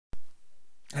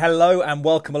Hello and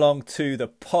welcome along to the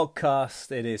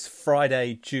podcast. It is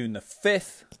Friday, June the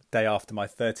 5th, day after my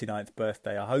 39th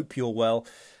birthday. I hope you're well.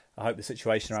 I hope the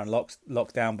situation around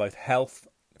lockdown, both health,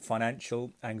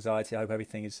 financial, anxiety, I hope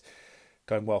everything is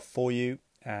going well for you.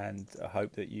 And I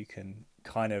hope that you can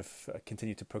kind of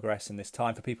continue to progress in this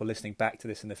time. For people listening back to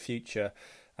this in the future,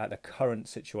 at the current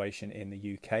situation in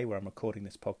the UK, where I'm recording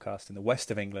this podcast in the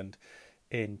west of England,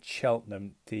 in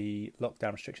Cheltenham, the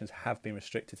lockdown restrictions have been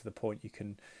restricted to the point you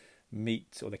can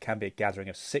meet, or there can be a gathering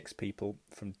of 6 people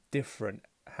from different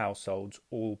households,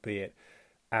 albeit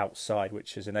outside,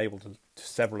 which has enabled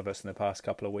several of us in the past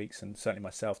couple of weeks, and certainly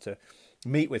myself, to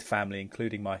meet with family,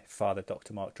 including my father,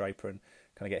 Dr. Mark Draper, and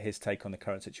kind of get his take on the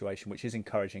current situation, which is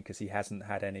encouraging because he hasn't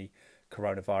had any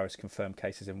coronavirus confirmed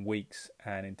cases in weeks,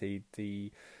 and indeed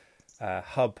the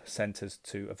hub centres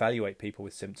to evaluate people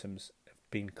with symptoms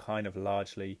been kind of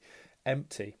largely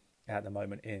empty at the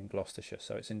moment in Gloucestershire.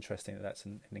 So it's interesting that that's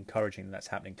and encouraging that that's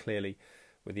happening clearly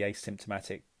with the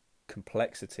asymptomatic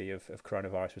complexity of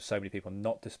coronavirus, with so many people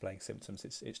not displaying symptoms.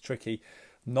 It's tricky.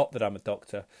 Not that I'm a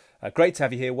doctor. Great to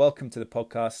have you here. Welcome to the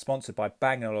podcast, sponsored by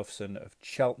Bang & Olufsen of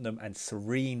Cheltenham and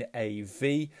Serene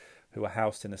AV, who are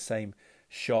housed in the same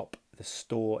shop, the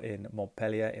store in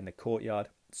Montpellier in the Courtyard.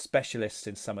 Specialists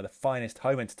in some of the finest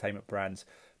home entertainment brands,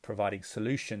 providing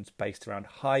solutions based around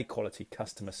high quality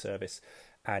customer service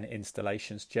and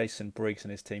installations. Jason Briggs and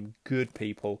his team, good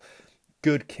people,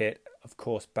 good kit. Of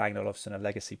course, Bang & Olufsen, a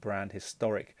legacy brand,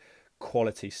 historic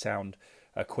quality sound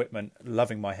equipment.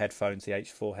 Loving my headphones, the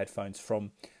H4 headphones from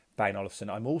Bang &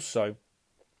 Olufsen. I'm also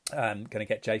going to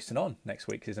get Jason on next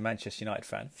week because he's a Manchester United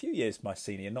fan. A few years my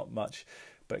senior, not much,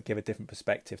 but give a different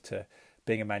perspective to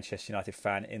being a Manchester United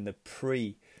fan in the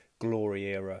glory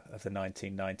era of the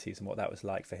 1990s and what that was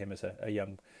like for him as a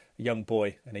young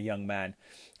boy and a young man.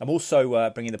 I'm also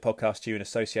bringing the podcast to you in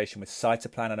association with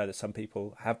Cytoplan. I know that some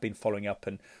people have been following up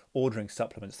and ordering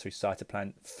supplements through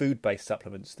Cytoplan, food-based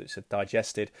supplements that are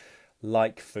digested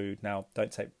like food. Now,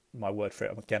 don't take my word for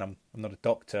it. Again, I'm not a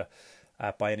doctor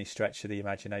by any stretch of the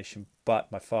imagination,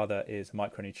 but my father is a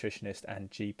micronutritionist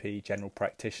and GP, general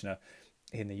practitioner,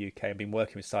 in the UK, and been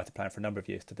working with Cytoplan for a number of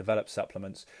years to develop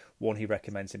supplements. One he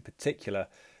recommends in particular,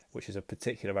 which is of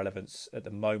particular relevance at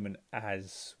the moment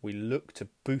as we look to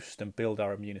boost and build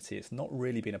our immunity. It's not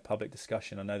really been a public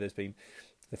discussion. I know there's been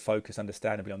the focus,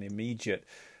 understandably, on the immediate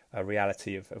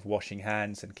reality of washing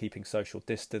hands and keeping social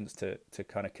distance to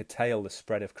kind of curtail the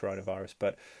spread of coronavirus,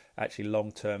 but actually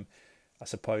long term, I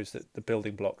suppose that the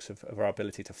building blocks of our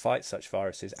ability to fight such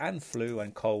viruses and flu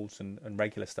and colds and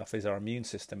regular stuff is our immune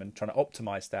system, and trying to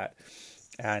optimize that.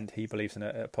 And he believes in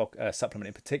a supplement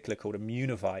in particular called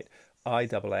Immunovite,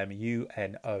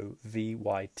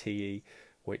 IMMUNOVYTE,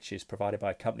 which is provided by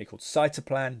a company called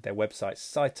Cytoplan. Their website,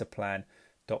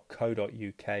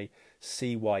 cytoplan.co.uk,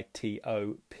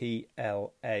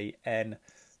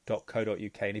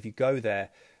 cytoplan.co.uk. And if you go there,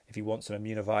 if you want some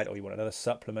Immunovite or you want another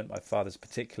supplement, my father's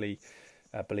particularly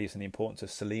believes in the importance of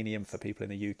selenium for people in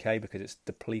the UK because it's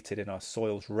depleted in our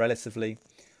soils relatively.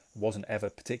 Wasn't ever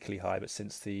particularly high, but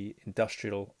since the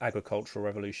industrial agricultural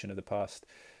revolution of the past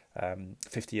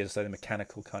 50 years or so, the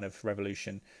mechanical kind of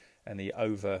revolution and the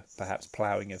over perhaps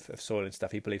ploughing of soil and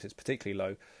stuff, he believes it's particularly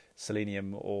low.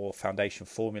 Selenium or foundation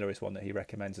formula is one that he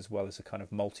recommends, as well as a kind of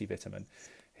multivitamin.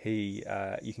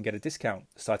 You can get a discount,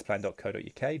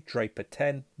 cytoplan.co.uk,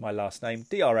 Draper10, my last name,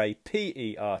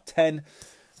 DRAPER 10.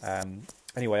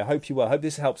 Anyway, I hope you well. I hope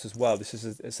this helps as well. This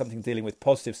is something dealing with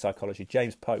positive psychology.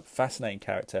 James Pope, fascinating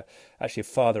character, actually a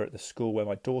father at the school where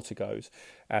my daughter goes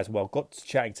as well. Got to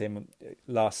chatting to him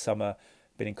last summer,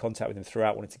 been in contact with him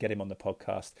throughout, wanted to get him on the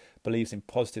podcast. Believes in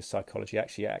positive psychology,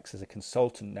 actually acts as a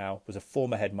consultant now, was a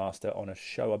former headmaster on a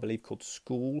show, I believe, called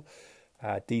School,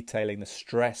 detailing the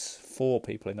stress for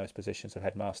people in those positions of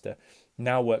headmaster.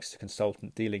 Now works as a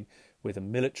consultant dealing with the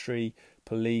military,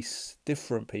 police,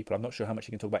 different people. I'm not sure how much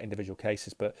you can talk about individual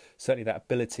cases, but certainly that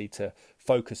ability to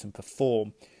focus and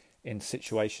perform in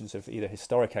situations of either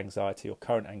historic anxiety or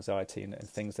current anxiety and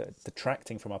things that are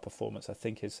detracting from our performance, I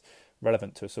think is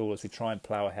relevant to us all as we try and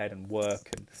plough ahead and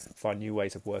work and find new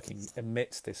ways of working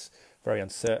amidst this very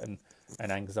uncertain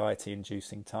and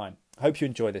anxiety-inducing time. I hope you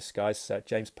enjoy this, guys.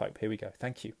 James Pope, here we go.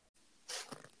 Thank you.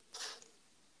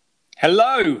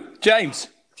 Hello, James.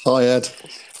 Hi, Ed.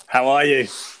 How are you?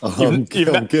 I'm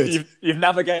good. You've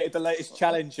navigated the latest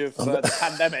challenge of the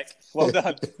pandemic. Well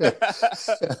done.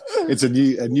 It's a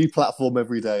new platform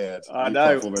every day, Ed. I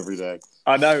know. Platform every day.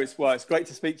 I know. It's great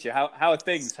to speak to you. How are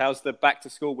things? How's the back to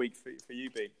school week for you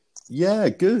been? Yeah,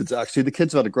 good. Actually, the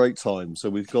kids have had a great time. So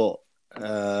we've got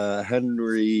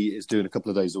Henry is doing a couple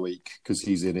of days a week because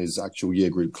he's in his actual year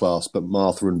group class, but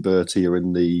Martha and Bertie are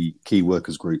in the key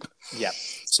workers group. Yeah.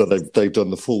 So they've done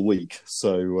the full week.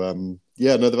 So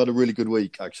they've had a really good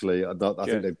week actually. I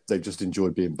think they've just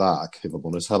enjoyed being back. If I'm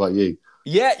honest, how about you?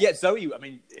 Yeah, Zoe. I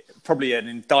mean, probably an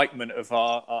indictment of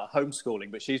our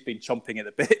homeschooling, but she's been chomping at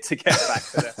the bit to get back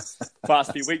to the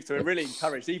past few weeks. So we're really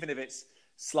encouraged, even if it's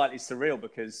slightly surreal,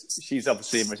 because she's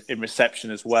obviously in reception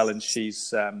as well, and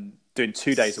she's doing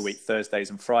 2 days a week,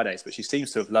 Thursdays and Fridays. But she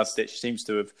seems to have loved it. She seems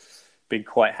to have been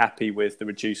quite happy with the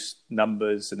reduced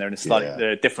numbers, and they're in a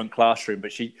slightly different classroom.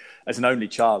 But she, as an only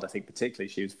child, I think particularly,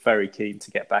 she was very keen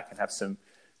to get back and have some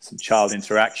child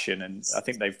interaction. And I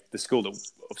think the school that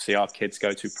obviously our kids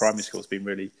go to, primary school, has been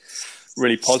really,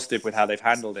 really positive with how they've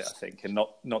handled it, I think, and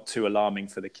not too alarming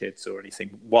for the kids or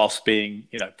anything, whilst being,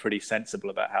 pretty sensible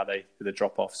about how they do the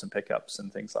drop-offs and pickups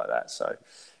and things like that. So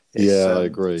I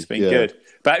agree. It's been good.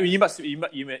 But I mean, you must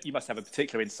have a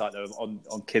particular insight though on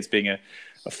kids being a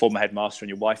former headmaster and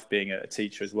your wife being a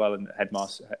teacher as well, and head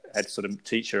sort of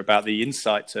teacher, about the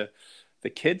insight to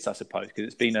the kids, I suppose, because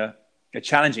it's been a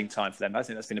challenging time for them,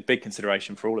 hasn't it? That's been a big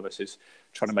consideration for all of us, is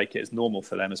trying to make it as normal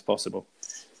for them as possible.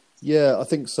 Yeah, I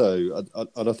think so.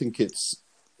 And I think it's,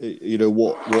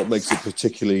 what makes it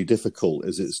particularly difficult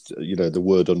is it's, the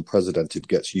word unprecedented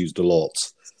gets used a lot.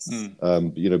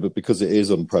 But because it is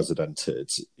unprecedented,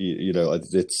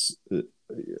 it's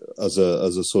as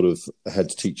a sort of head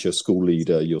teacher, school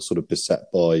leader, you're sort of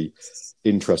beset by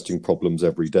interesting problems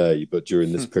every day. But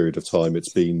during this period of time,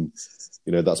 it's been,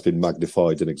 that's been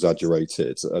magnified and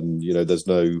exaggerated, and there's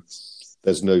no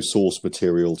source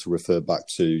material to refer back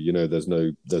to. There's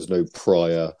no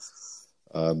prior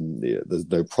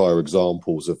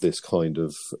examples of this kind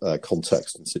of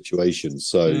context and situation.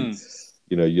 So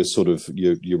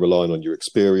you're relying on your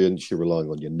experience, you're relying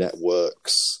on your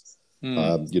networks,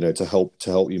 to help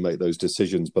you make those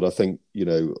decisions. But I think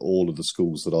all of the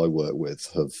schools that I work with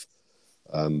have.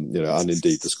 And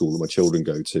indeed the school that my children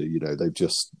go to,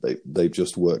 they've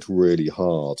just worked really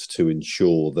hard to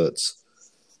ensure that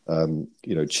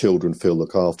children feel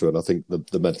looked after. And I think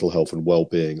the mental health and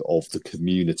well-being of the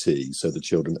community, so the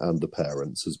children and the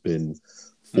parents, has been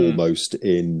foremost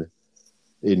in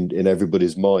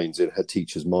everybody's minds, in head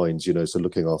teachers' minds. So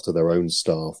looking after their own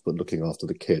staff, but looking after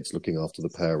the kids, looking after the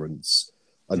parents,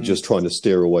 and just trying to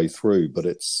steer a way through. But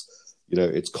it's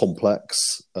complex.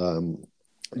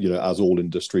 As all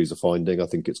industries are finding, I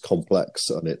think it's complex,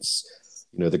 and it's,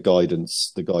 the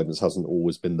guidance hasn't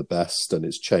always been the best, and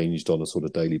it's changed on a sort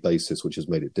of daily basis, which has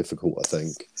made it difficult, I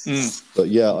think. But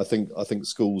yeah, I think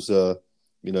schools are,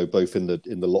 both in the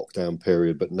lockdown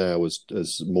period, but now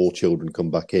as more children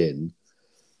come back in,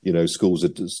 schools are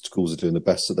doing the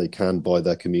best that they can by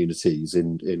their communities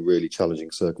in really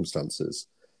challenging circumstances.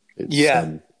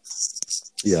 It's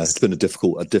been a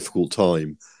difficult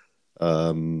time.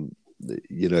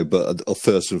 But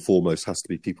first and foremost has to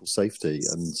be people's safety,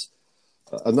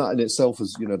 and that in itself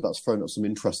is, that's thrown up some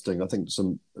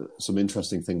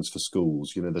interesting things for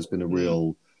schools. There's been a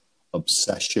real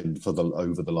obsession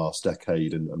over the last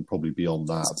decade and probably beyond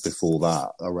that, before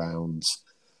that, around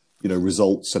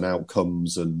results and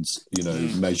outcomes, and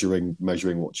measuring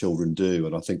what children do.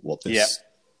 And I think what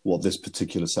this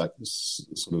particular sort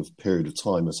of period of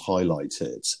time has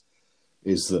highlighted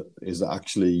is that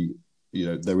actually,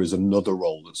 there is another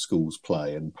role that schools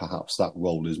play, and perhaps that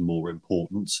role is more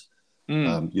important,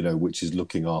 which is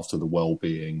looking after the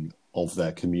well-being of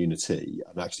their community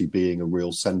and actually being a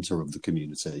real centre of the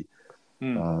community.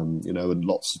 And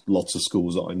lots of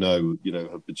schools that I know,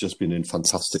 have just been in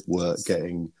fantastic work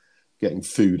getting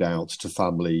food out to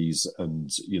families, and,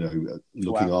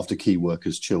 looking after key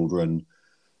workers' children.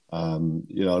 And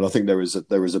I think there is a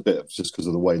bit of, just because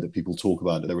of the way that people talk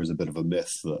about it, there is a bit of a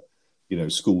myth that,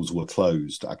 schools were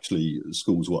closed. Actually,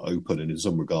 schools were open, and in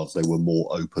some regards, they were more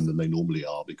open than they normally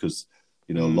are, because,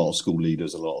 a lot of school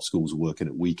leaders, a lot of schools are working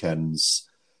at weekends,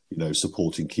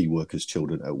 supporting key workers'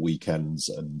 children at weekends,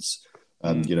 and,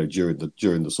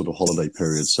 during the sort of holiday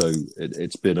period. So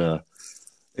it's been an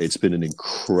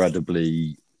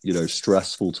incredibly,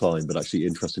 stressful time, but actually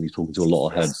interestingly, talking to a lot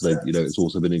of heads, it's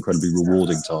also been an incredibly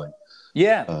rewarding time.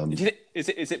 Yeah. Is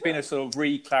it been a sort of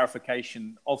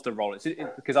re-clarification of the role?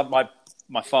 Because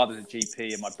my father's a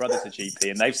GP and my brother's a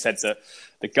GP, and they've said that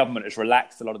the government has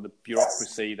relaxed a lot of the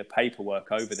bureaucracy, the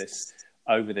paperwork over this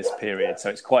period. So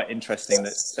it's quite interesting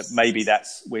that maybe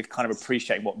we're kind of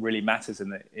appreciating what really matters in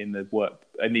the work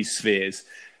in these spheres.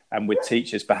 And with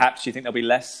teachers, perhaps, do you think there'll be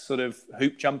less sort of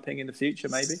hoop jumping in the future,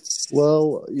 maybe?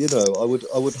 Well, I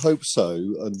would hope so.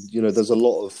 And, there's a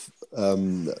lot of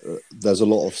there's a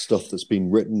lot of stuff that's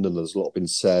been written and there's a lot been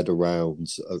said around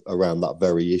that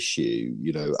very issue.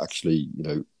 Actually,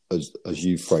 as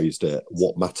you phrased it,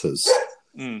 what matters?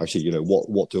 Actually,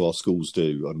 what do our schools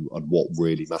do, and what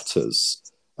really matters?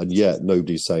 And yet,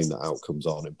 nobody's saying that outcomes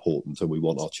aren't important, and we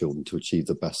want our children to achieve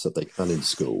the best that they can in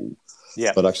school.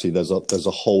 Yeah. But actually, there's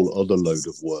a whole other load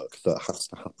of work that has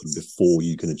to happen before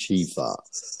you can achieve that.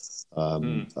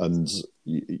 And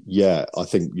yeah, I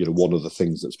think one of the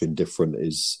things that's been different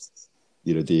is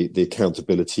the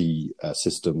accountability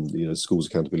system, schools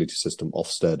accountability system.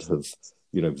 Ofsted have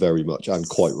very much and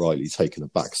quite rightly taken a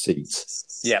back seat,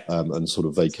 and sort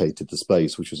of vacated the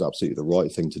space, which was absolutely the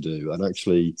right thing to do. And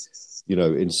actually,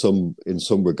 in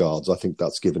some regards, I think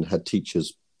that's given head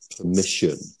teachers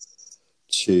permission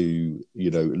to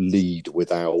lead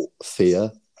without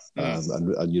fear. And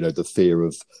the fear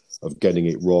of getting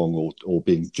it wrong or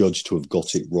being judged to have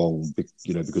got it wrong,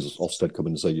 because Ofsted come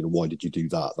in and say, why did you do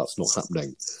that? That's not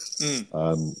happening.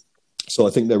 So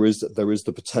I think there is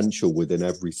the potential within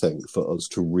everything for us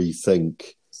to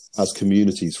rethink, as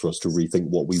communities, for us to rethink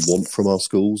what we want from our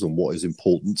schools and what is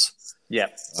important. Yeah,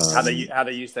 how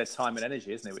they use their time and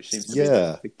energy, isn't it? Which seems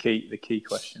to be the key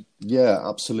question. Yeah,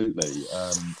 absolutely.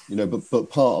 But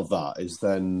part of that is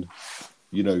then,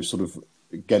 sort of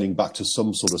getting back to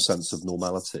some sort of sense of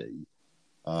normality.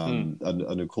 And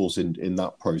of course, in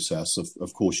that process,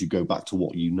 of course, you go back to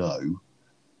what you know.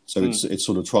 So it's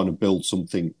sort of trying to build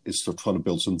something. It's sort of trying to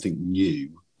build something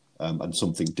new, and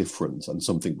something different, and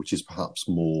something which is perhaps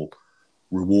more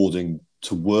rewarding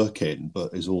to work in,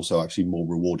 but is also actually more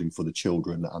rewarding for the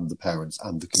children and the parents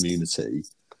and the community.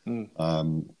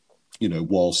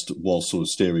 Whilst sort of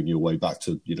steering your way back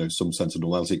to some sense of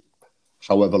normality,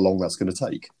 however long that's going to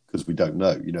take, because we don't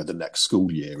know. The next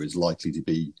school year is likely to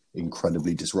be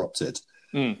incredibly disrupted.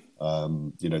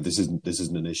 This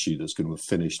isn't an issue that's going to have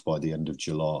finished by the end of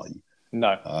July.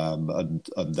 No.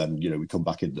 And then we come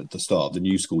back in at the start of the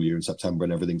new school year in September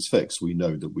and everything's fixed. We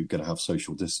know that we're going to have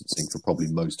social distancing for probably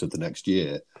most of the next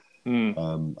year.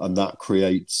 And that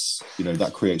creates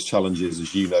challenges,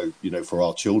 as for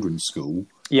our children's school.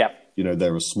 Yeah.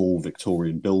 They're a small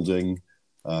Victorian building.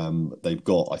 They've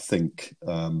got, I think,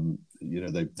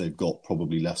 they've got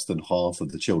probably less than half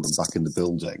of the children back in the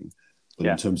building. But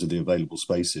in terms of the available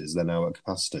spaces, they're now at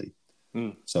capacity.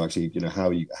 So actually,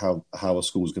 how are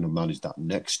schools going to manage that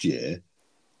next year?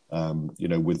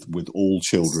 With all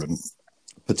children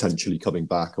potentially coming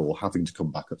back or having to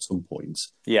come back at some point.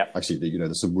 Yeah. Actually,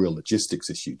 there's some real logistics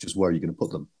issue. Just where are you going to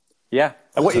put them? Yeah.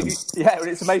 And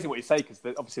it's amazing what you say, because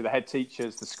obviously the head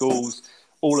teachers, the schools,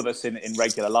 all of us in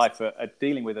regular life are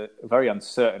dealing with a very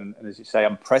uncertain and, as you say,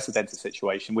 unprecedented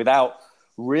situation without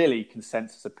really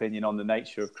consensus opinion on the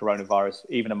nature of coronavirus,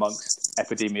 even amongst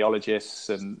epidemiologists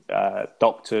and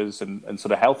doctors and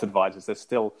sort of health advisors. There's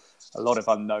still a lot of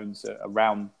unknowns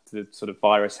around the sort of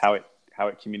virus, how it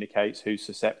communicates, who's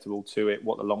susceptible to it,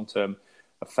 what the long-term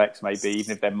effects may be,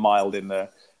 even if they're mild in the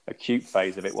acute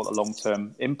phase of it, what the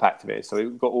long-term impact of it is. So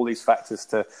we've got all these factors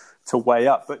to weigh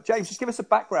up. But James, just give us a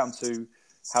background to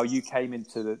how you came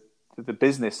into the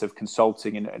business of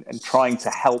consulting and trying to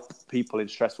help people in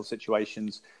stressful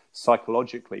situations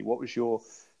psychologically. What was your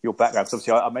background? So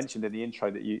obviously, I mentioned in the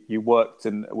intro that you worked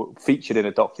and were featured in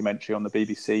a documentary on the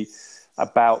BBC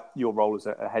about your role as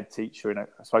a head teacher in a,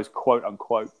 I suppose, quote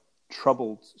unquote,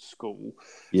 troubled school.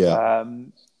 Yeah.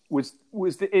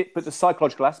 But the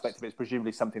psychological aspect of it is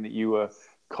presumably something that you were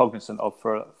cognizant of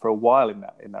for a while in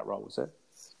that role, was it?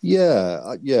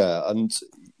 Yeah, and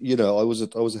I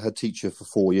was a head teacher for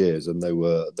 4 years, and they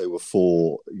were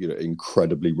 4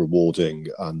 incredibly rewarding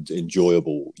and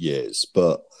enjoyable years.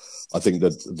 But I think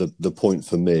that the point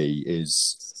for me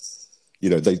is,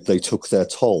 they took their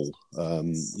toll,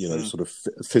 sort of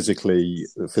physically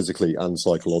and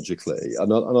psychologically,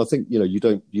 and I think you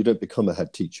don't become a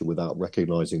head teacher without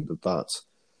recognizing that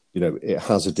it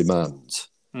has a demand.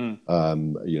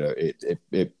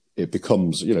 It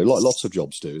becomes, like lots of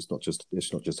jobs do. It's not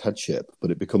just headship,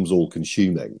 but it becomes all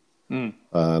consuming. And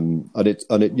it's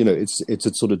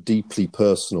a sort of deeply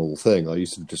personal thing. I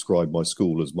used to describe my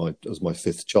school as my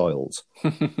 5th child,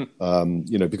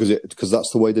 because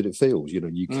that's the way that it feels.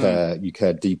 You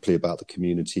care deeply about the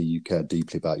community, you care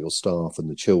deeply about your staff and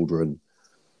the children,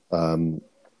 and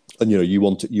you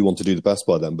want to do the best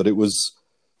by them. But it was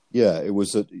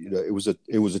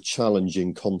a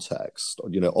challenging context,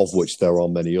 of which there are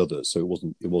many others. So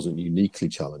it wasn't uniquely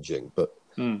challenging, but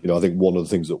I think one of the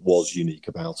things that was unique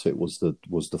about it was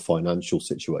the financial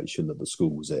situation that the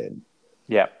school was in.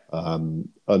 Yeah.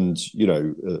 And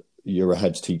you're a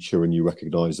head teacher, and you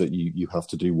recognise that you have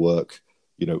to do work,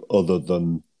 other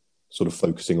than sort of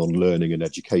focusing on learning and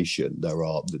education, there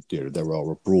are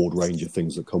a broad range of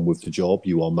things that come with the job.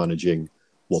 You are managing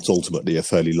what's ultimately a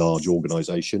fairly large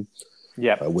organisation,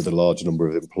 with a large number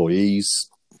of employees.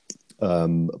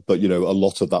 But a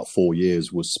lot of that 4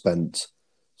 years was spent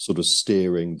sort of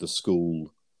steering the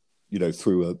school,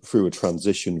 through a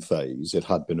transition phase. It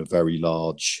had been a very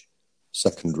large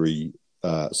secondary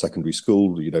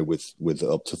school, with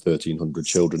up to 1,300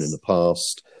 children in the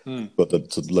past. But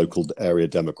the local area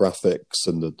demographics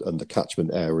and the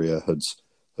catchment area had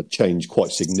changed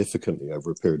quite significantly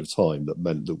over a period of time. That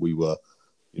meant that we were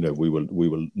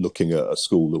looking at a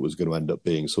school that was going to end up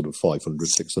being sort of 500,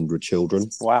 600 children.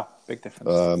 Wow, big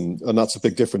difference. And that's a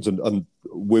big difference. And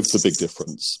with the big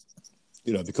difference,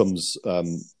 it becomes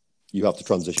you have to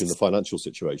transition the financial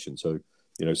situation. So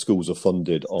schools are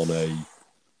funded on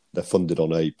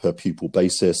a per pupil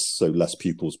basis, so less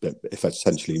pupils, if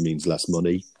essentially means less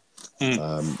money.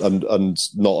 And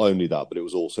not only that, but it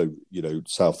was also,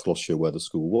 South Gloucestershire, where the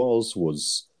school was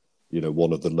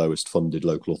one of the lowest funded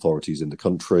local authorities in the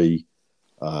country.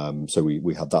 So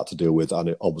we had that to deal with, and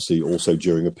it obviously also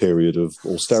during a period of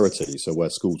austerity, so where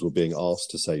schools were being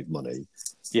asked to save money.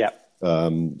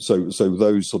 So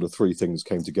those sort of three things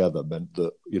came together, meant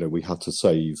that we had to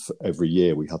save every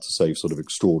year. We had to save sort of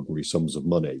extraordinary sums of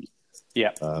money.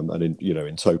 And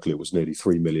in total, it was nearly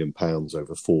 £3 million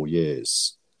over 4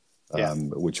 years,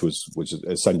 which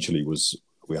essentially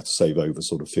we had to save over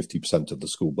sort of 50% of the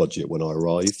school budget when I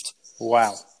arrived.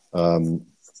 Wow. And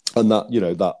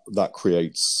that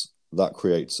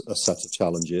creates a set of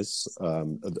challenges.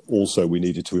 Also, we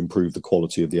needed to improve the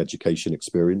quality of the education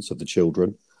experience of the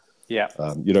children.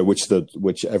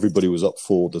 Which everybody was up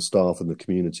for. The staff and the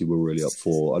community were really up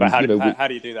for. And, but how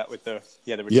do you do that with the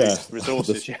reduced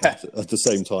resources? At the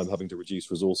same time, having to reduce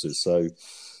resources. So,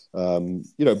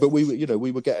 but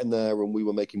we were getting there, and we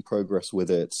were making progress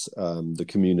with it. The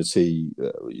community,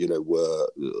 were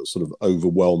sort of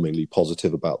overwhelmingly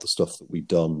positive about the stuff that we'd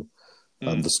done.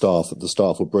 The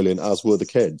staff were brilliant, as were the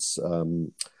kids.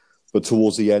 But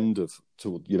towards the end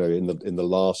in the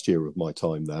last year of my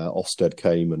time there, Ofsted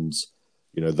came and,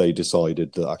 they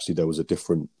decided that actually there was a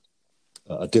different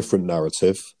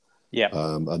narrative.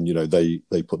 And,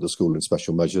 they put the school in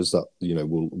special measures that,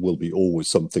 will be always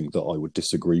something that I would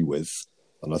disagree with.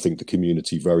 And I think the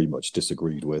community very much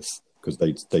disagreed with, because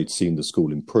they'd seen the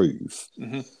school improve.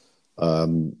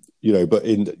 So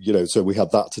we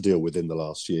had that to deal with in the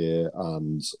last year.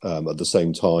 And at the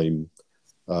same time,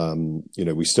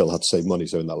 we still had to save money.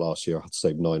 So in that last year, I had to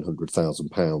save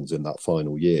 £900,000 in that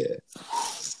final year.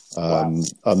 And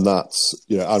that's,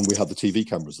 and we had the TV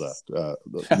cameras there.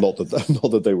 Not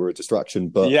that they were a distraction,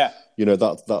 but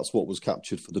that's what was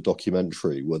captured for the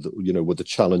documentary. Were the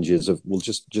challenges of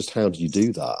just how do you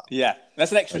do that? Yeah,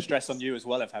 that's an extra stress on you as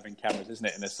well of having cameras, isn't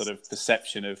it? And a sort of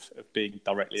perception of being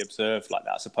directly observed like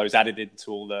that, I suppose, added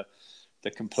into all the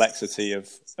complexity of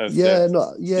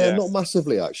not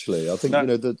massively, actually. I think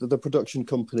the production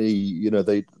company,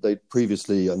 they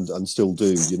previously and still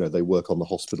do, they work on the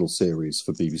hospital series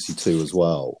for BBC Two as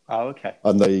well. Oh, okay.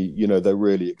 And they're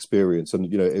really experienced,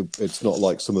 and it's not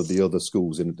like some of the other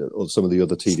schools or some of the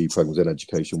other TV programs in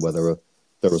education where there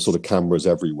are sort of cameras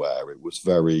everywhere. It was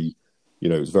very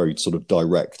sort of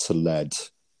direct to lead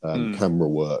camera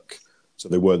work, so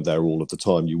they weren't there all of the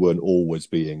time. You weren't always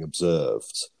being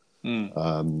observed. But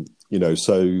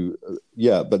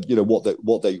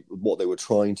what they were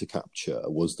trying to capture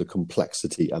was the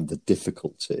complexity and the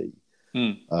difficulty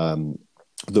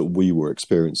that we were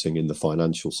experiencing in the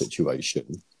financial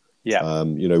situation.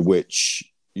 Which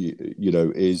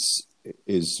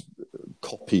is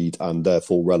copied and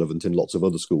therefore relevant in lots of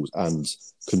other schools and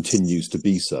continues to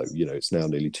be so. It's now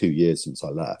nearly 2 years since I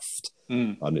left,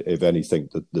 and if anything,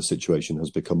 the situation has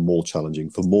become more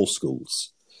challenging for more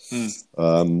schools.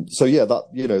 That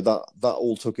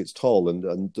all took its toll,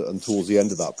 and towards the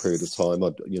end of that period of time,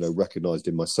 I recognised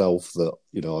in myself that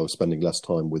I was spending less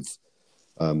time with,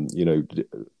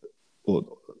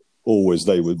 always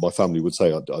my family would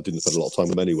say I didn't spend a lot of time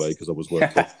with them anyway because I was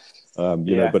working,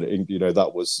 but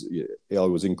that was I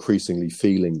was increasingly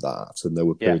feeling that, and there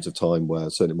were periods of time where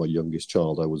certainly my youngest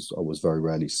child I was very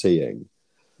rarely seeing.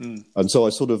 And so I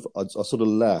sort of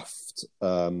left,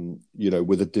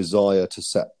 with a desire to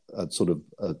set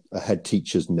a head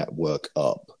teachers network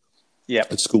up,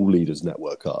 a school leaders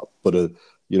network up, but a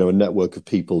network of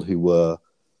people who were,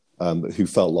 who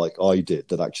felt like I did,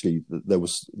 that actually there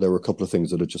were a couple of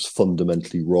things that are just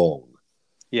fundamentally wrong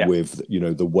with,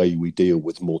 the way we deal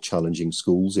with more challenging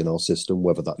schools in our system,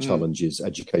 whether that challenge is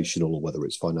educational or whether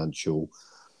it's financial.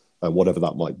 Whatever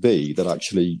that might be, that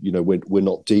actually, we're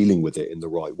not dealing with it in the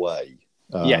right way.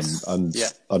 Yes. And Yeah.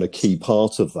 a key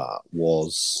part of that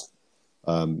was,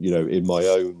 in my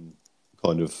own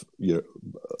kind of,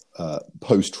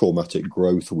 post-traumatic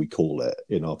growth, we call it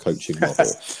in our coaching model.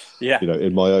 Yeah.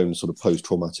 In my own sort of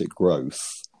post-traumatic growth,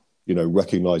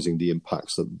 recognizing the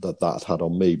impacts that had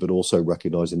on me, but also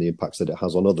recognizing the impacts that it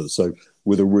has on others. So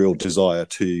with a real desire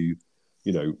to,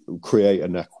 create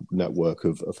a network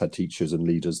of head teachers and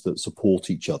leaders that support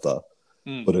each other,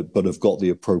 but have got the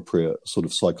appropriate sort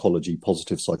of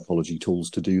positive psychology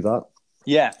tools to do that.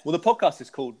 Yeah. Well, the podcast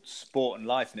is called Sport and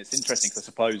Life, and it's interesting because I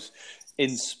suppose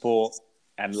in sport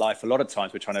and life, a lot of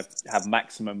times we're trying to have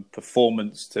maximum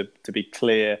performance to be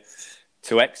clear,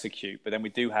 to execute, but then we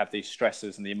do have these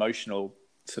stressors and the emotional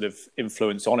sort of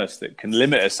influence on us that can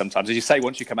limit us sometimes. As you say,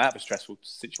 once you come out of a stressful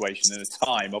situation in a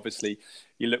time, obviously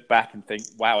you look back and think,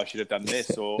 wow, I should have done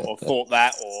this or thought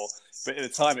that, but at the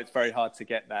time it's very hard to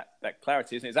get that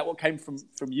clarity, isn't it? Is that what came from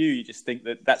you? You just think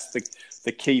that's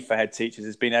the key for head teachers,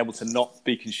 is being able to not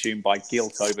be consumed by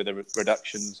guilt over the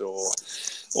reductions or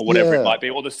whatever it might be,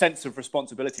 or the sense of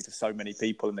responsibility for so many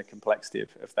people and the complexity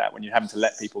of that, when you're having to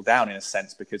let people down in a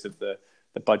sense because of the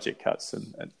budget cuts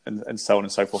and so on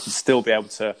and so forth, and still be able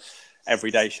to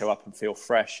every day show up and feel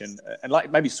fresh and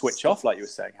like maybe switch off, like you were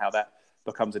saying, how that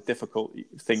becomes a difficult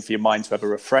thing for your mind to have a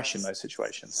refresh in those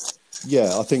situations.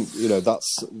 Yeah, I think,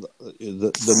 that's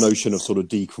the notion of sort of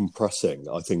decompressing,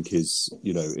 I think is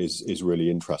really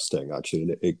interesting, actually.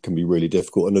 And it can be really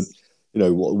difficult. And,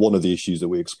 one of the issues that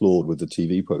we explored with the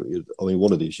TV program,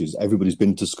 one of the issues, everybody's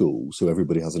been to school, so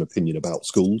everybody has an opinion about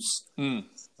schools.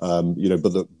 But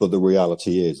the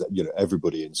reality is that,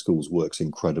 everybody in schools works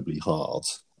incredibly hard.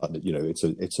 And, it's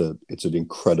an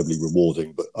incredibly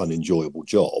rewarding but unenjoyable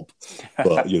job.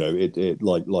 But, it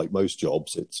like most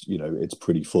jobs, it's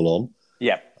pretty full on.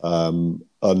 Yeah. And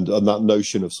that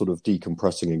notion of sort of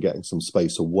decompressing and getting some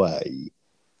space away,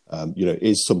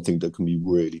 is something that can be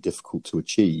really difficult to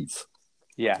achieve.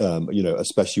 Yeah.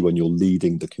 Especially when you're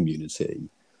leading the community.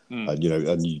 And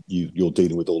you're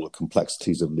dealing with all the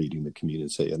complexities of leading the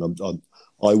community, and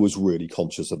I was really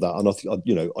conscious of that, and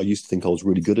I used to think I was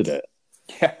really good at it.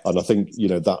 Yeah. And I think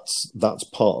that's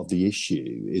part of the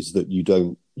issue, is that you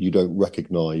don't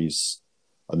recognise,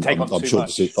 and I'm sure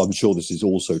this is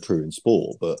also true in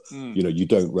sport, but you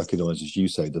don't recognise, as you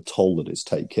say, the toll that it's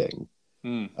taking.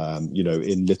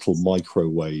 In little micro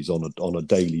ways on a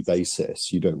daily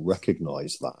basis, you don't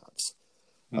recognise that.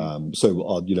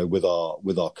 So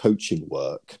with our coaching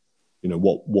work,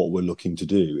 what we're looking to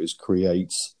do is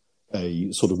create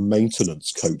a sort of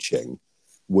maintenance coaching,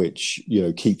 which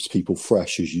keeps people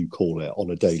fresh, as you call it, on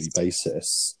a daily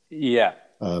basis. Yeah.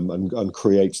 And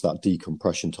creates that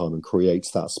decompression time and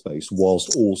creates that space,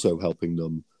 whilst also helping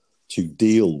them to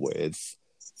deal with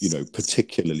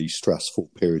particularly stressful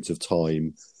periods of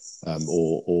time,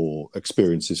 or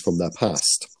experiences from their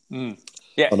past.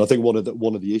 Yeah. And I think one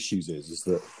of the issues is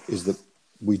that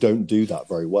we don't do that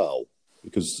very well,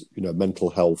 because mental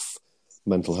health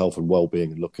and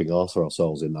well-being and looking after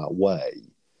ourselves in that way,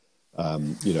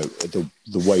 the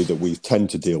way that we tend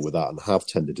to deal with that and have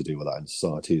tended to deal with that in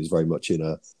society is very much in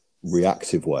a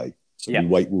reactive way. So we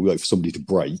wait for somebody to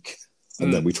break,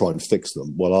 and then we try and fix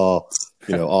them. Well,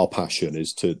 our passion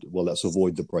is let's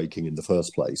avoid the breaking in the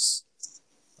first place.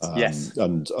 Yes.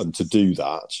 And to do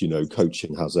that,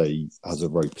 coaching has a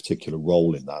very particular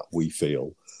role in that, we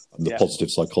feel. And the positive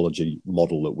psychology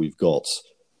model that we've got,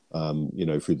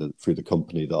 through the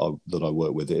company that I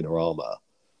work with, Inner Armour,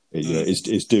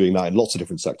 is doing that in lots of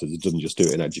different sectors. It doesn't just do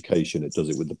it in education. It does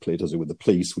it with the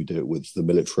police. We do it with the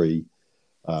military.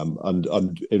 And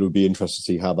it would be interesting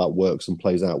to see how that works and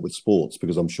plays out with sports,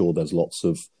 because I'm sure there's lots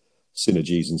of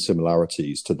synergies and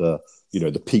similarities to the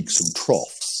peaks and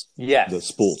troughs that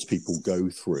sports people go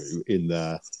through in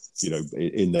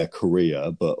their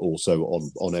career, but also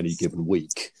on any given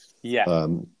week.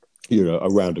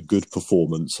 Around a good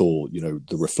performance, or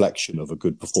the reflection of a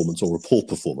good performance or a poor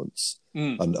performance,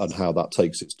 and how that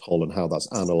takes its toll, and how that's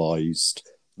analysed,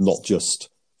 not just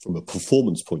from a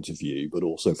performance point of view, but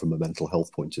also from a mental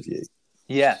health point of view.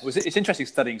 Yeah, it's interesting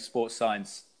studying sports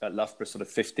science at Loughborough sort of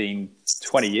 15,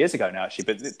 20 years ago now, actually.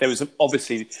 But there was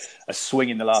obviously a swing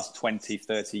in the last 20,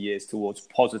 30 years towards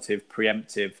positive,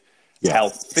 preemptive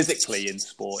health physically in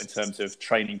sport, in terms of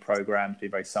training programs,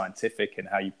 being very scientific, and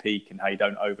how you peak and how you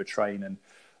don't overtrain, and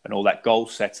all that goal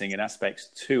setting and aspects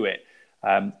to it.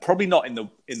 Probably not in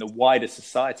the wider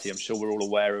society. I'm sure we're all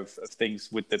aware of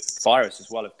things with the virus as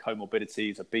well, of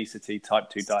comorbidities, obesity, type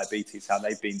 2 diabetes, how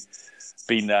they've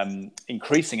been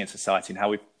increasing in society, and how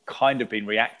we've kind of been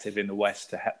reactive in the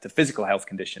West to physical health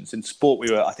conditions. In sport,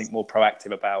 we were, I think, more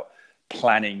proactive about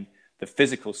planning the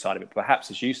physical side of it.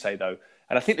 Perhaps, as you say, though,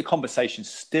 And I think the conversation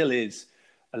still is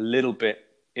a little bit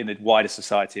in the wider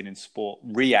society and in sport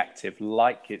reactive,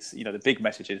 like it's, the big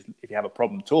message is if you have a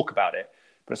problem, talk about it.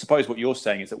 But I suppose what you're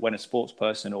saying is that when a sports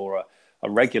person or a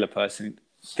regular person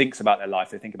thinks about their life,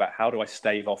 they think about, how do I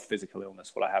stave off physical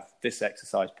illness? Well, I have this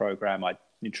exercise program, I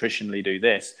nutritionally do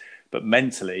this, but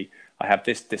mentally I have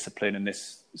this discipline and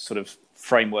this sort of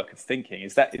framework of thinking.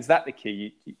 Is that the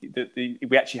key?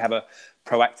 We actually have a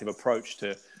proactive approach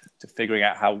to figuring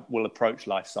out how we'll approach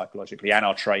life psychologically, and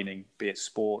our training, be it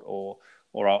sport or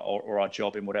our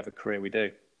job in whatever career we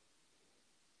do.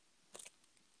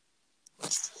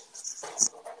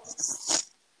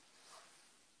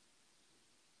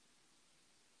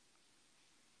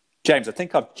 James, I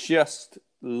think I've just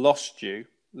lost you.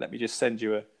 Let me just send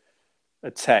you a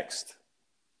text.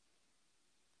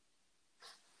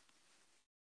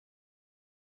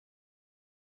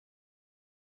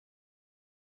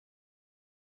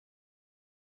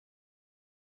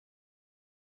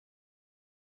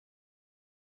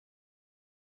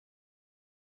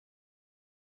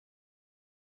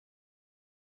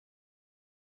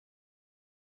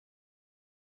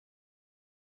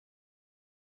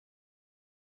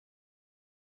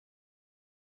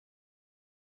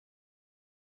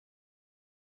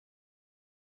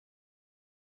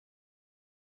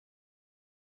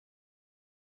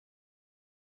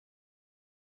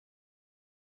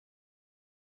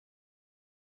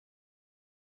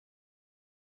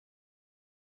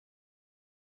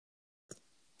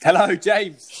 Hello,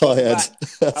 James. Hi, Ed.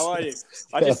 How are you?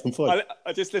 I'm fine.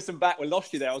 I just listened back. We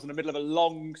lost you there. I was in the middle of a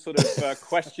long sort of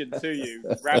question to you,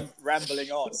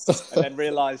 rambling on, and then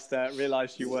realised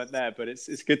you weren't there. But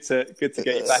it's good to get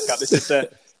you back up.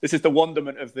 This is the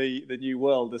wonderment of the new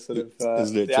world. The sort of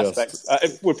the aspects.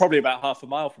 We're probably about half a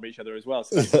mile from each other as well.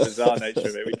 So it's the bizarre nature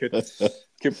of it. We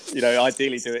could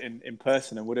ideally do it in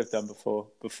person, and would have done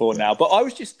before now. But I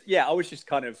was just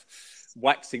kind of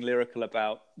waxing lyrical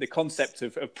about the concept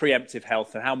of preemptive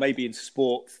health, and how maybe in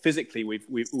sport physically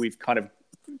we've kind of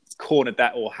cornered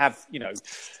that, or have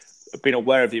been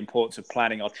aware of the importance of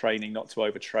planning our training, not to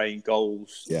overtrain,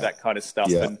 goals, that kind of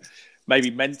stuff. And maybe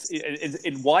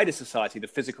in wider society, the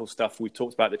physical stuff we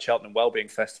talked about, the Cheltenham Wellbeing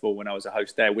Festival when I was a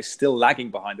host there, we're still lagging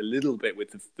behind a little bit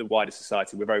with the wider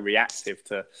society. We're very reactive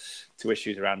to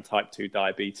issues around type 2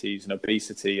 diabetes and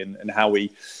obesity, and how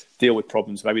we deal with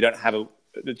problems. Maybe we don't have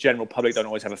the general public don't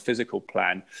always have a physical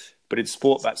plan, but in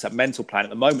sport, that's that mental plan. At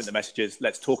the moment, the message is,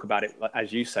 let's talk about it,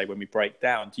 as you say, when we break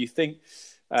down. Do you think,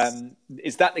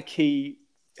 is that the key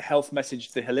health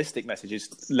message, the holistic message, is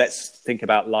let's think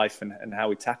about life and how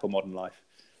we tackle modern life?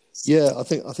 Yeah, I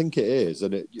think it is,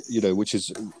 and which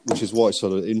is why it's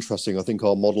sort of interesting. I think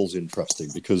our model's interesting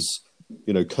because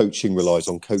coaching relies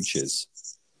on coaches.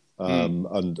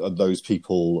 And those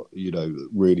people,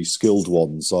 really skilled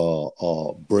ones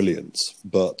are brilliant,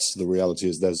 but the reality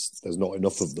is there's not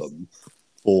enough of them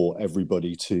for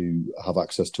everybody to have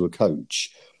access to a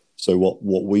coach. So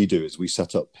what we do is we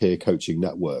set up peer coaching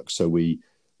networks. So we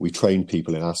train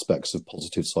people in aspects of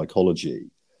positive psychology,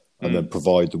 and then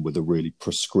provide them with a really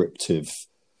prescriptive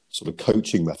sort of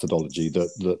coaching methodology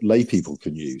that lay people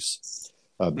can use.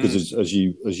 Because as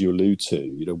you allude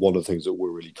to, one of the things that we're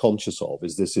really conscious of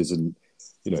is this isn't,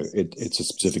 it's a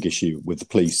specific issue with the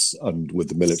police and with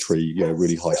the military,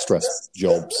 really high stress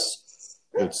jobs.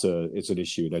 It's an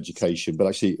issue in education, but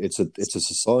actually it's a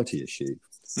society issue,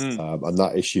 and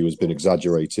that issue has been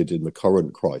exaggerated in the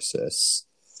current crisis.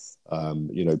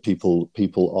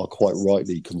 People are quite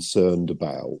rightly concerned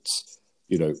about,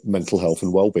 mental health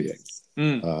and well-being.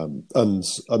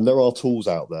 And there are tools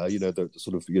out there, the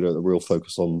sort of, the real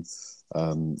focus on,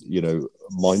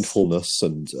 mindfulness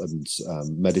and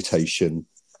meditation.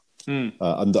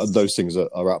 And those things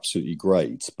are absolutely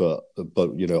great. But,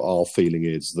 our feeling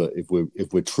is that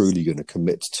if we're truly going to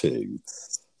commit to,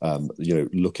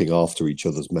 looking after each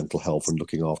other's mental health and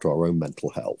looking after our own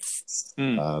mental health,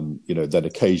 then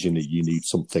occasionally you need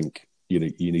something. You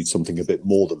need something a bit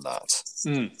more than that,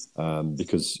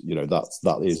 because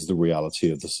that is the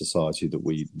reality of the society that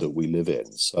we live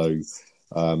in. So,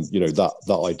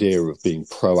 that idea of being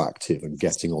proactive and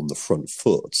getting on the front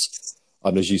foot,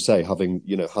 and as you say, having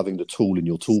the tool in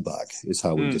your tool bag is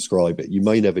how we describe it. You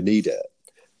may never need it,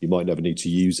 you might never need to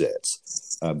use it,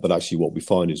 but actually, what we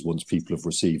find is once people have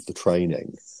received the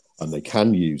training and they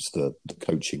can use the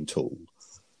coaching tool.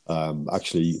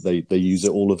 Actually, they use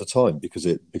it all of the time because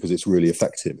it's really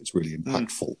effective. It's really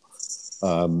impactful.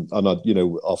 And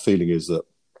our feeling is that,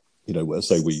 let's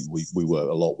say we work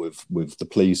a lot with the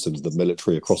police and the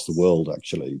military across the world,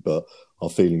 actually. But our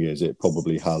feeling is it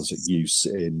probably has use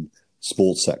in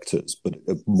sports sectors, but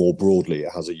more broadly,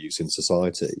 it has a use in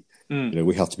society.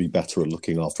 We have to be better at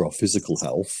looking after our physical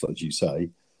health, as you say.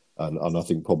 And I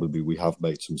think probably we have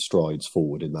made some strides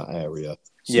forward in that area,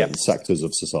 certain sectors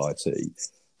of society.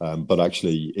 But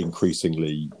actually,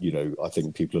 increasingly, I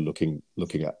think people are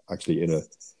looking at actually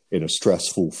in a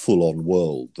stressful, full-on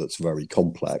world that's very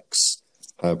complex.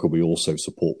 How can we also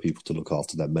support people to look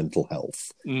after their mental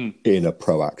health in a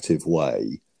proactive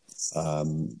way?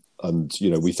 And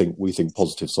we think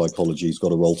positive psychology's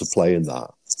got a role to play in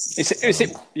that.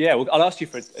 Well, I'll ask you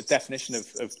for a definition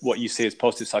of what you see as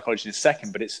positive psychology in a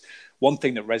second, but it's one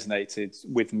thing that resonated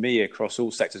with me across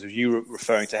all sectors was you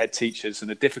referring to head teachers and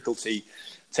the difficulty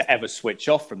to ever switch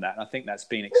off from that. And I think that's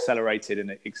been accelerated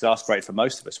and exasperated for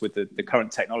most of us with the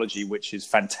current technology, which is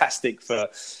fantastic for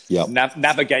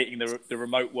navigating the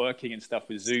remote working and stuff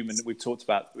with Zoom. And we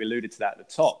alluded to that at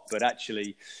the top, but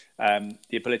actually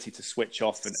the ability to switch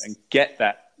off and get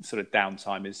that sort of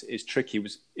downtime is tricky.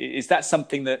 Is that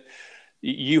something that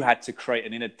you had to create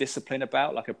an inner discipline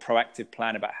about, like a proactive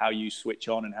plan about how you switch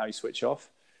on and how you switch off?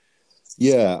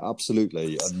 Yeah,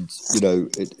 absolutely. And,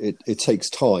 it takes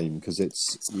time because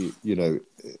it's,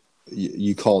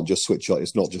 you can't just switch on.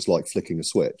 It's not just like flicking a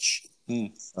switch.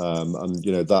 And,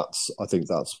 I think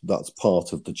that's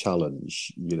part of the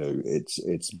challenge.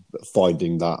 It's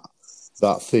finding that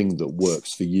thing that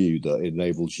works for you, that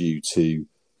enables you to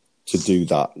do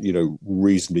that,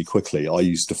 reasonably quickly. I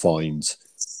used to find,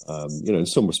 in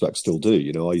some respects still do,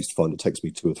 I used to find it takes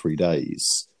me 2 or 3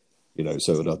 days.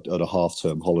 So at a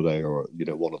half-term holiday or,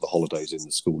 one of the holidays in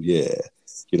the school year,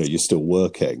 you're still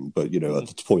working, but, at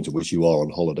the point at which you are on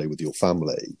holiday with your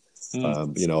family, I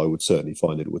would certainly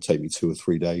find that it would take me 2 or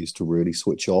 3 days to really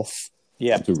switch off.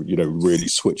 Yeah. To, really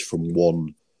switch from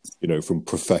one, from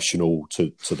professional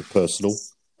to the personal.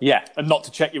 Yeah, and not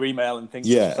to check your email and things.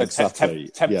 Yeah, exactly.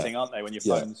 Tempting, aren't they, when your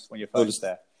phone's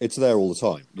there? It's there all the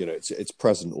time. It's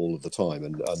present all of the time,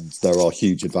 and there are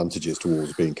huge advantages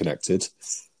towards being connected.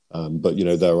 But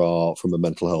there are, from a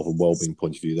mental health and well-being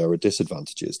point of view, there are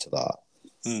disadvantages to that.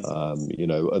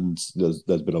 And there's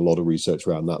been a lot of research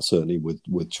around that, certainly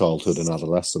with childhood and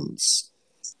adolescence.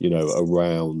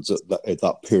 Around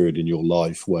that period in your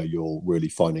life where you're really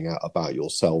finding out about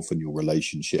yourself and your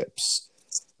relationships.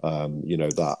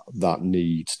 That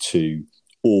need to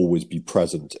always be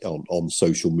present on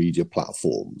social media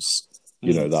platforms.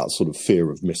 That sort of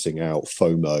fear of missing out,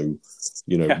 FOMO,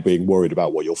 being worried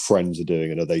about what your friends are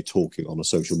doing and are they talking on a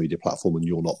social media platform and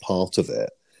you're not part of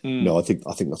it. I think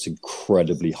that's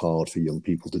incredibly hard for young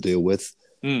people to deal with.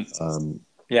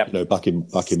 Back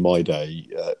in my day,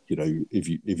 if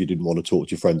you didn't want to talk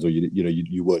to your friends or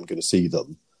you weren't going to see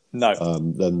them,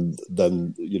 then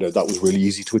that was really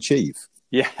easy to achieve.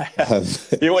 Yeah,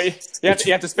 you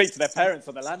had to speak to their parents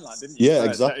on the landline, didn't you? Yeah,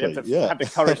 exactly. You had to have the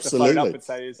courage to phone up and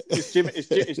say,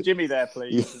 "Is Jimmy there,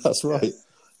 please?" Yeah, that's right.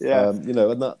 Yeah,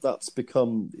 and that's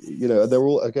become, and there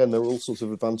are all sorts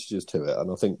of advantages to it,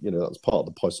 and I think that's part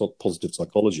of the positive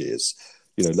psychology is,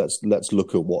 let's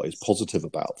look at what is positive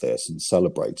about this and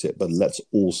celebrate it, but let's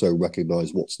also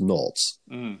recognise what's not.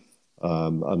 And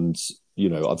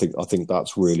I think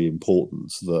that's really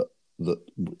important that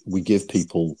we give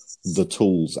people the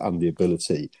tools and the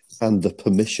ability and the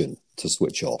permission to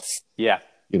switch off. Yeah.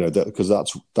 Because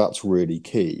that's really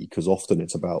key, because often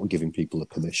it's about giving people the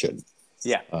permission.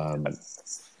 Yeah.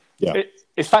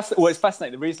 It's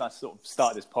fascinating. The reason I sort of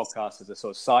started this podcast as a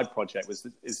sort of side project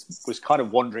was kind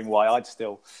of wondering why I'd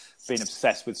still been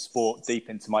obsessed with sport deep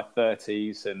into my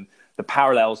 30s and the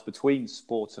parallels between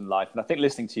sport and life. And I think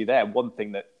listening to you there, one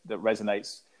thing that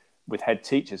resonates with head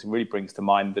teachers and really brings to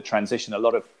mind the transition a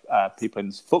lot of people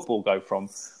in football go from,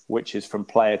 which is from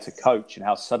player to coach, and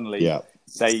how suddenly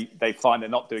they find they're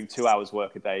not doing 2 hours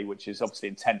work a day, which is obviously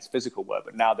intense physical work,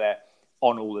 but now they're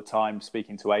on all the time,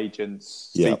 speaking to agents,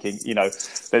 speaking,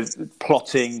 there's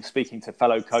plotting, speaking to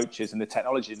fellow coaches, and the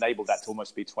technology enabled that to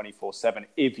almost be 24/7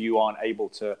 if you aren't able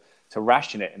to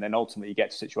ration it. And then ultimately you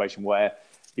get to a situation where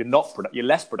you're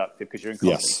less productive because you're in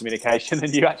constant communication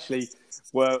than you actually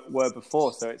were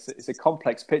before. So it's a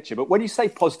complex picture. But when you say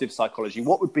positive psychology,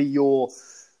 what would be your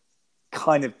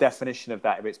kind of definition of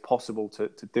that, if it's possible to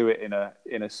do it in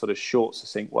a sort of short,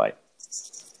 succinct way?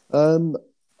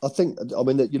 I think,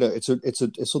 it's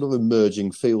a sort of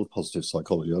emerging field, positive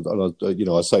psychology. And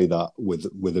I say that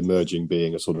with emerging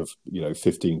being a sort of,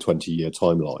 15, 20 year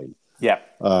timeline. Yeah.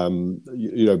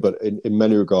 But in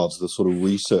many regards, the sort of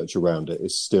research around it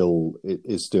is still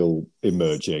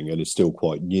emerging and is still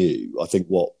quite new. I think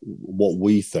what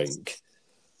we think,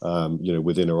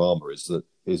 with Inner Armour is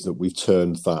that we've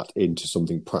turned that into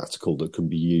something practical that can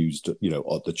be used, at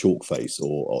the chalk face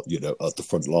or at the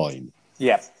front line.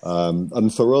 Yeah.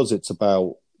 And for us, it's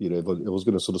about, if I was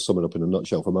going to sort of sum it up in a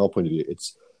nutshell from our point of view,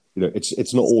 it's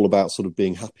not all about sort of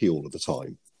being happy all of the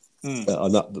time. And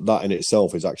that in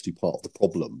itself is actually part of the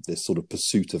problem, this sort of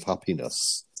pursuit of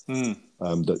happiness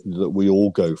that we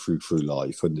all go through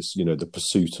life, and this, the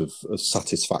pursuit of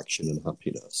satisfaction and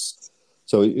happiness.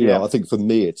 So, I think for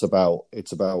me, it's about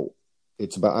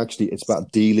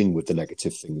dealing with the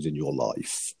negative things in your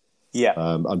life. Yeah.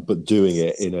 But doing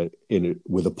it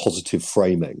with a positive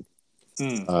framing.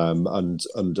 And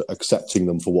accepting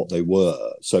them for what they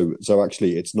were. So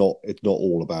actually, it's not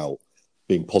all about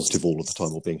being positive all of the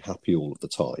time or being happy all of the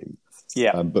time.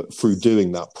 Yeah. But through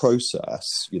doing that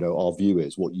process, our view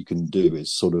is what you can do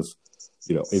is sort of,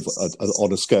 if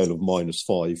on a scale of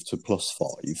 -5 to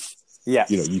 +5, yeah,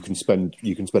 you can spend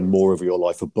more of your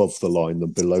life above the line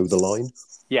than below the line.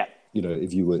 Yeah.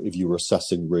 If you were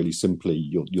assessing really simply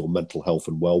your mental health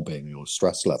and well-being, your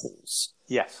stress levels.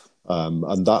 Yes.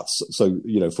 And that's so,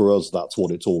 for us, that's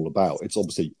what it's all about. It's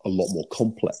obviously a lot more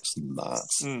complex than that.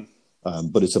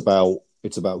 But it's about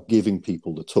giving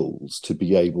people the tools to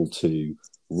be able to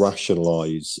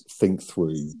rationalize, think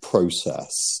through,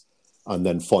 process, and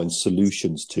then find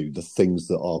solutions to the things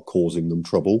that are causing them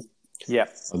trouble. Yeah.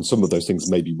 And some of those things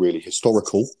may be really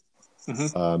historical.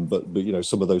 But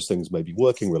some of those things may be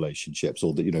working relationships,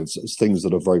 or things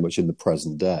that are very much in the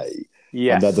present day.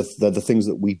 Yeah, and they're the things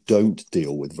that we don't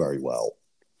deal with very well.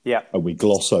 Yeah, and we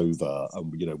gloss over,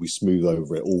 and we smooth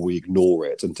over it, or we ignore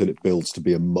it until it builds to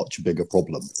be a much bigger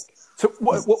problem. So,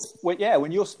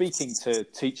 when you're speaking to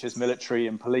teachers, military,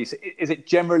 and police, is it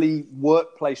generally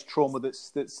workplace trauma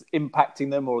that's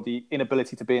impacting them, or the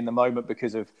inability to be in the moment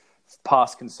because of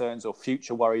past concerns or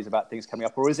future worries about things coming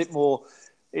up, or is it more?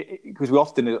 Because we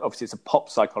often, obviously, it's a pop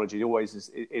psychology. It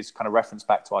always is kind of referenced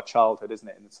back to our childhood, isn't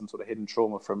it? And some sort of hidden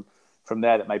trauma from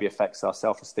there that maybe affects our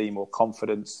self-esteem or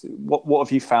confidence. What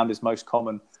have you found is most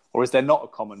common, or is there not a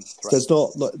common thread?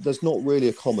 There's not really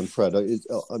a common thread.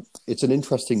 It's an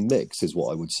interesting mix, is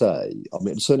what I would say. I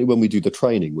mean, certainly when we do the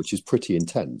training, which is pretty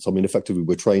intense. I mean, effectively,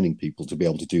 we're training people to be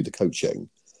able to do the coaching.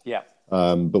 Yeah.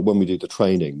 But when we do the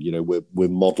training, we're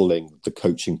modelling the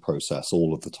coaching process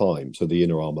all of the time. So the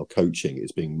Inner Armour coaching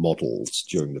is being modelled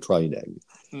during the training.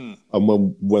 And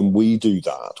when we do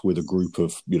that with a group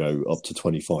of up to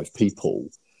 25 people,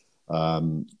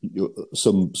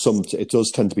 it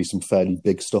does tend to be some fairly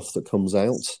big stuff that comes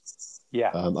out.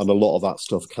 Yeah. And a lot of that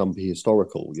stuff can be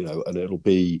historical, and it'll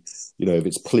be, if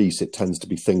it's police, it tends to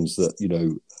be things that,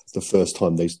 the first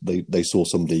time they saw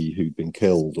somebody who'd been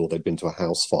killed, or they'd been to a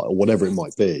house fire, or whatever it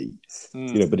might be,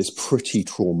 but it's pretty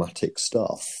traumatic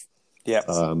stuff. Yeah.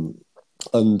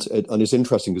 And it's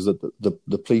interesting because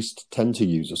the police tend to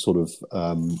use a sort of,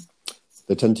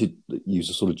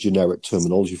 generic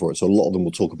terminology for it. So a lot of them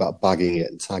will talk about bagging it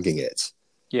and tagging it,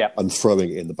 and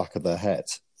throwing it in the back of their head.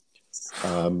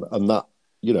 And that,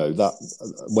 that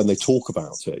when they talk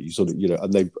about it, you sort of,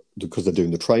 and they, because they're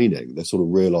doing the training, they're sort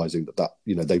of realizing that,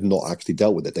 they've not actually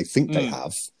dealt with it. They think they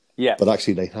have, but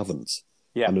actually they haven't.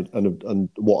 Yeah. And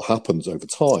what happens over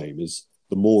time is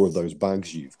the more of those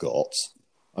bags you've got,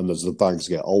 and as the bags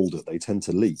get older, they tend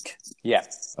to leak. Yeah.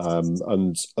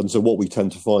 And so what we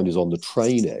tend to find is on the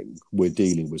training, we're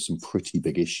dealing with some pretty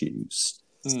big issues.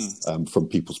 From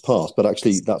people's past, but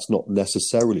actually that's not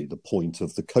necessarily the point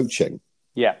of the coaching.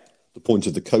 Yeah. The point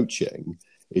of the coaching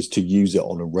is to use it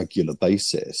on a regular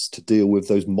basis to deal with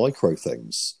those micro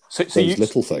things,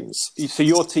 little things. So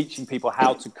you're teaching people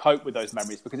how to cope with those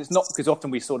memories, because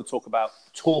often we sort of talk about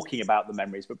talking about the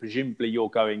memories, but presumably you're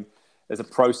going, there's a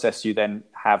process you then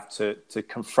have to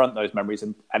confront those memories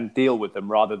and deal with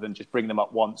them, rather than just bring them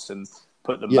up once and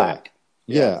put them back.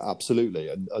 Yeah, absolutely.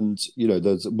 And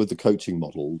there's, with the coaching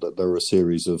model, that there are a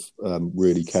series of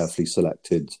really carefully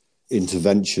selected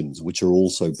interventions which are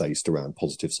also based around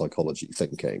positive psychology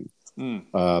thinking. And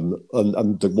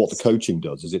what the coaching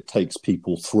does is it takes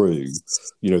people through,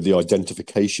 the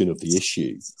identification of the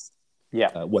issue.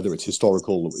 Yeah. Whether it's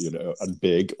historical, and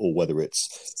big, or whether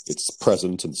it's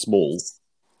present and small.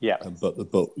 Yeah.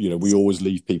 But we always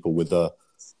leave people with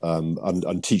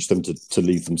and teach them to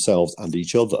leave themselves and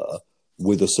each other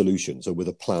with a solution, so with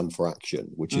a plan for action,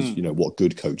 which is what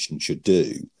good coaching should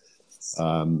do.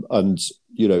 It's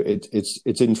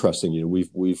interesting.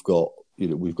 We've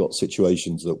got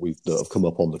situations that have come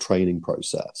up on the training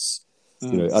process.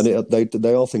 And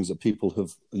they are things that people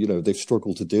have they've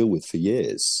struggled to deal with for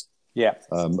years. Yeah.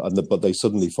 But they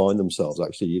suddenly find themselves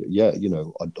actually,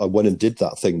 I went and did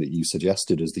that thing that you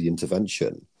suggested as the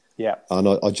intervention. Yeah. And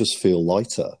I just feel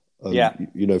lighter.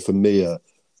 For me,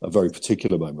 a very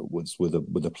particular moment was with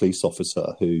a police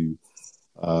officer who,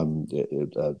 in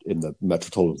the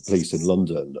Metropolitan Police in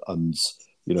London, and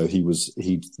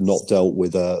he'd not dealt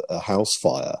with a house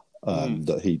fire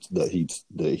that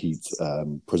he'd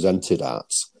presented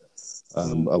at,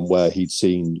 and where he'd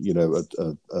seen a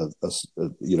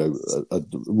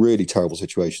really terrible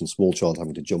situation, small child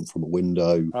having to jump from a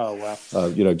window. Oh wow!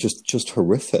 Just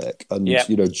horrific, and Yeah.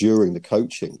 during the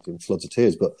coaching, in floods of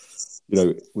tears, but.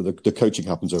 The coaching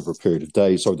happens over a period of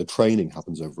days. Sorry, the training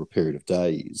happens over a period of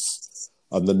days.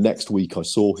 And the next week I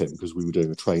saw him, because we were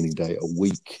doing a training day a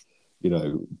week,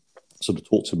 sort of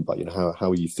talked to him about,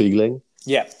 how are you feeling?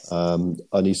 Yeah. And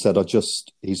he said, I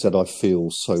feel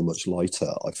so much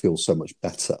lighter. I feel so much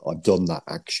better. I've done that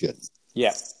action.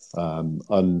 Yeah.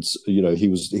 And he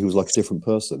was like a different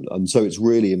person. And so it's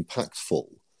really impactful.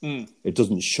 It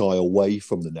doesn't shy away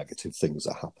from the negative things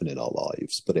that happen in our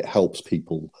lives, but it helps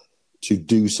people to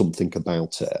do something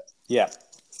about it. Yeah.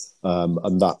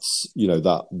 And that's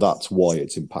why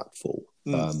it's impactful.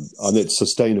 And it's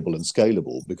sustainable and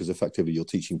scalable, because effectively you're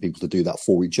teaching people to do that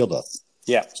for each other.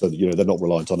 Yeah. So they're not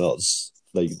reliant on us.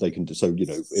 They can do so.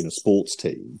 In a sports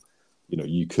team,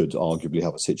 you could arguably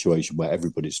have a situation where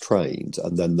everybody's trained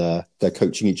and then they're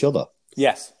coaching each other.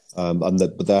 Yes. But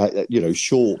they're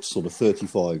short, sort of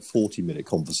 35, 40-minute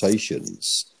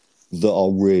conversations that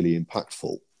are really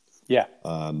impactful. Yeah.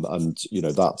 And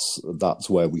that's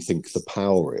where we think the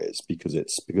power is, because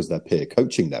they're peer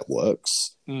coaching networks.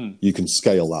 You can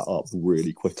scale that up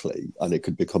really quickly, and it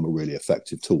could become a really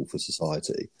effective tool for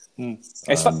society.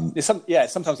 It's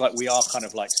sometimes like we are kind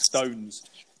of like stones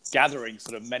gathering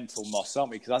sort of mental moss,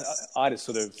 aren't we? Because I had a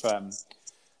sort of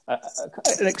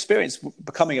an experience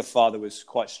becoming a father was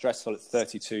quite stressful at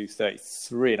 32,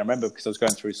 33. And I remember, because I was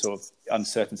going through sort of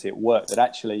uncertainty at work, that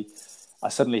actually I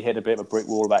suddenly hit a bit of a brick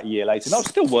wall about a year later. And I was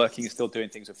still working and still doing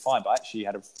things were fine, but I actually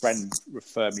had a friend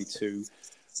refer me to,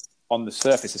 on the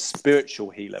surface, a spiritual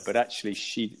healer, but actually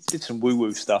she did some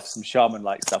woo-woo stuff, some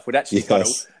shaman-like stuff, which actually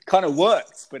kind of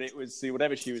worked, but it was,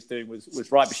 whatever she was doing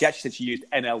was right. But she actually said she used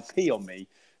NLP on me,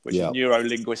 which is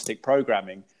neuro-linguistic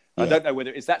programming. I don't know whether,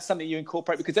 is that something you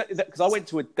incorporate? Because I went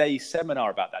to a day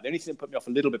seminar about that. The only thing that put me off a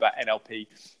little bit about NLP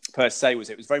per se was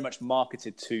it was very much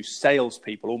marketed to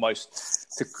salespeople, almost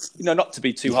to, not to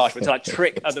be too harsh, but to like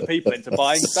trick other people into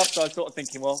buying stuff. So I was sort of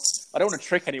thinking, well, I don't want to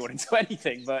trick anyone into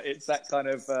anything, but it's that kind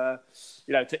of,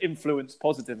 to influence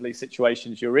positively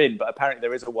situations you're in. But apparently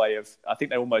there is a way of, I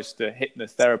think they're almost a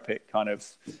hypnotherapic kind of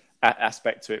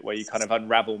aspect to it, where you kind of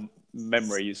unravel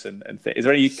memories and is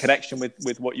there any connection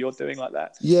with what you're doing like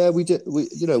that? Yeah, we do. We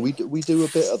do a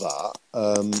bit of that.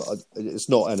 It's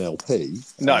not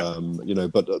NLP, no.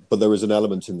 But there is an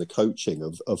element in the coaching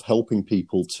of helping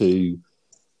people to,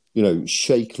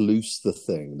 shake loose the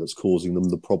thing that's causing them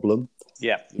the problem.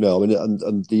 Yeah.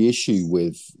 And the issue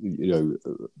with,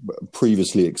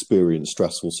 previously experienced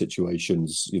stressful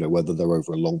situations, whether they're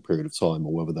over a long period of time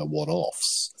or whether they're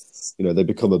one-offs, they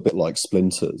become a bit like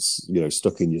splinters,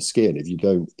 stuck in your skin. If you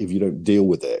don't deal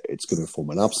with it, it's going to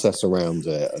form an abscess around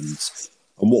it.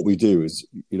 And what we do is,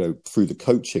 through the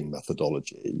coaching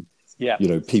methodology,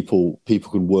 people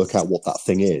can work out what that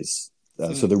thing is.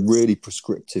 So they're really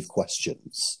prescriptive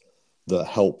questions that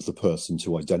help the person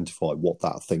to identify what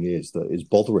that thing is that is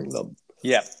bothering them.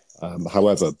 Yeah.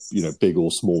 However, big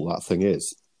or small that thing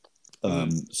is.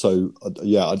 So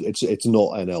it's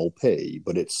not NLP,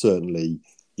 but it's certainly,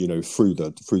 through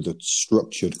the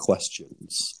structured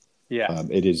questions. Yeah.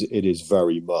 It is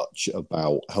very much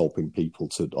about helping people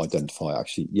to identify,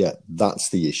 actually, that's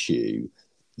the issue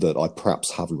that I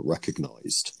perhaps haven't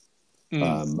recognized.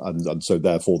 And so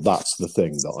therefore that's the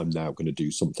thing that I'm now going to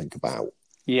do something about.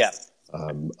 Yeah.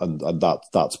 And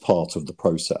that's part of the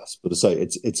process. But I say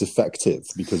it's effective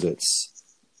because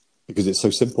it's so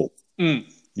simple.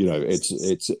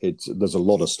 It's there's a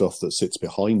lot of stuff that sits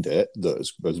behind it that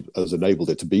has enabled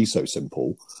it to be so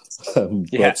simple.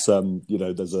 But there's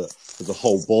a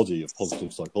whole body of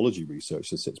positive psychology research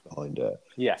that sits behind it.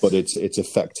 Yes. But it's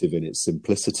effective in its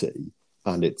simplicity,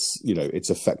 and it's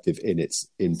effective in its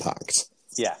impact.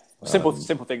 Yeah. Simple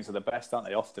things are the best, aren't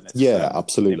they? Often. It's,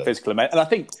 absolutely. Physical, and I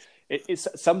think it's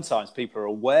sometimes people are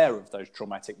aware of those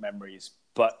traumatic memories,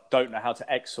 but don't know how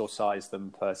to exorcise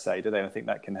them per se, do they? And I think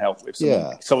that can help if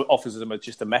someone offers them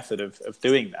just a method of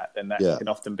doing that. Then that can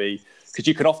often be, because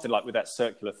you can often, like with that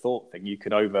circular thought thing, you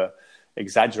can over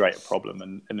exaggerate a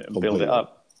problem and build it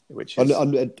up, which is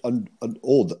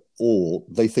or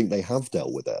they think they have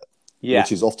dealt with it,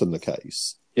 which is often the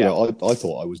case. I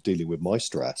thought I was dealing with my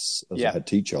stress as a head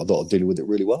teacher. I thought I was dealing with it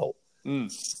really well.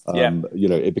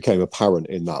 It became apparent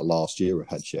in that last year of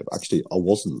headship. Actually, I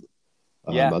wasn't.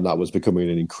 And that was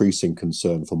becoming an increasing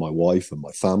concern for my wife and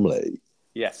my family.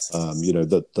 Yes. You know,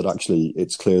 that actually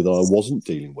it's clear that I wasn't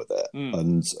dealing with it.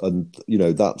 And you know,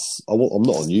 I'm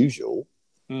not unusual.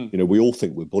 You know, we all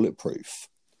think we're bulletproof.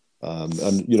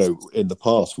 And, you know, in the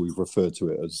past, we've referred to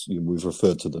it as, you know, we've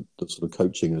referred to the sort of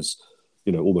coaching as,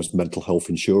 you know, almost mental health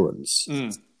insurance.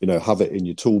 You know, have it in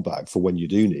your tool bag for when you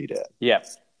do need it. Yeah.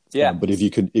 Yeah. But if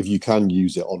you can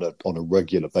use it on a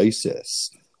regular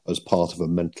basis as part of a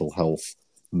mental health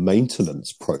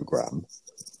maintenance program,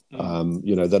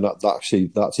 you know, then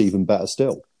that's even better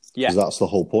still. Because that's the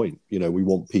whole point. You know, we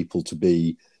want people to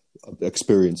be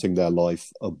experiencing their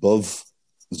life above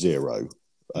zero,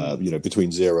 you know,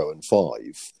 between 0 and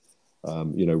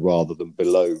 5, you know, rather than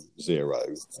below 0.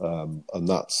 And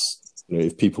that's, you know,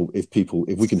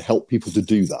 if we can help people to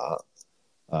do that,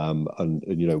 and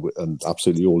you know, and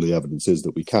absolutely all the evidence is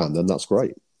that we can, then that's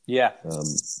great. Yeah.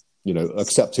 You know,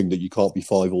 accepting that you can't be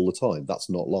 5 all the time, that's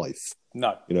not life.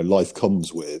 No. You know, life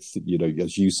comes with, you know,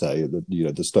 as you say, that, you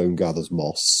know, the stone gathers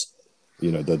moss,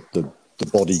 you know, the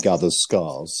body gathers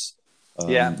scars.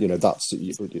 You know, that's,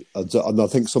 and I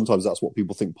think sometimes that's what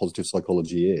people think positive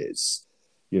psychology is.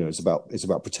 You know, it's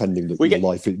about pretending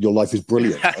that your life is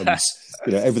brilliant and,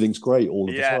 you know, everything's great all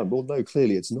of the time. Well, no,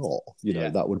 clearly it's not. You know,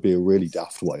 that would be a really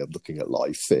daft way of looking at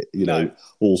life. You know,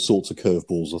 all sorts of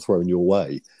curveballs are thrown your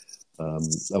way, and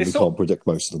we can't predict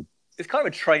most of them. It's kind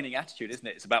of a training attitude, isn't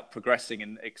it? It's about progressing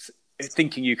and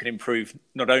thinking you can improve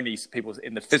not only people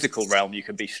in the physical realm. You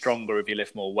can be stronger if you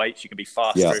lift more weights. You can be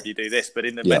faster if you do this. But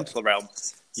in the mental realm,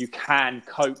 you can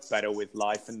cope better with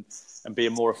life and be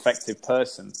a more effective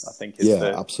person. I think.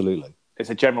 Absolutely.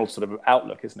 It's a general sort of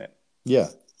outlook, isn't it?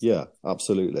 Yeah,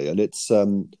 absolutely. And it's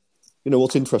you know,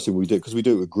 what's interesting we do, because we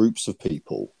do it with groups of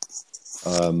people,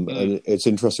 and it's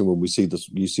interesting when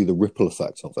you see the ripple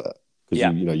effect of it.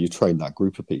 Because you know, you train that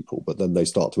group of people, but then they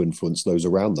start to influence those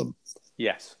around them.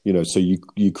 Yes. You know, so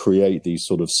you create these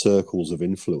sort of circles of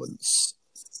influence,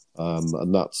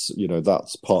 and that's, you know,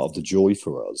 that's part of the joy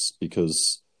for us,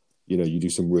 because, you know, you do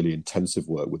some really intensive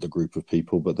work with a group of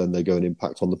people, but then they go and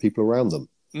impact on the people around them.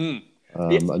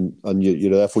 And you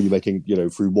know, therefore you're making, you know,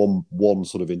 through one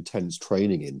sort of intense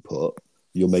training input,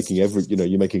 you're making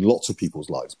lots of people's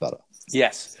lives better.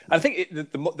 Yes. And I think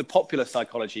the popular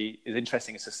psychology is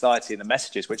interesting in society, and the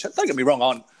messages, which, don't get me wrong,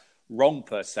 aren't wrong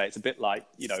per se. It's a bit like,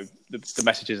 you know, the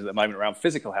messages at the moment around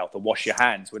physical health, or wash your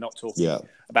hands. We're not talking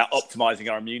about optimizing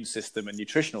our immune system and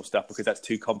nutritional stuff, because that's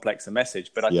too complex a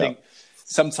message. But I think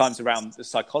sometimes around the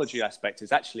psychology aspect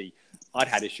is actually, I'd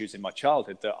had issues in my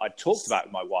childhood that I'd talked about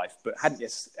with my wife, but hadn't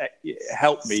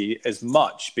helped me as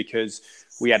much, because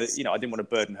we had, you know, I didn't want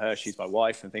to burden her. She's my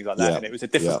wife and things like that. And it was a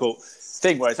difficult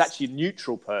thing, whereas actually a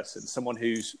neutral person, someone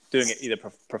who's doing it either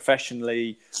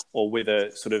professionally or with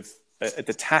a sort of a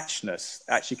detachedness,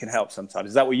 actually can help sometimes.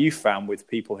 Is that what you found with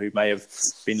people who may have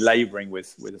been labouring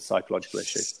with a psychological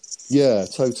issue? Yeah,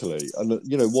 totally. And,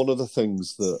 you know, one of the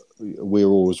things that we're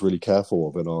always really careful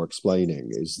of in our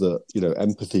explaining is that, you know,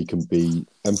 empathy can be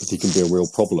a real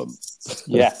problem.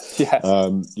 You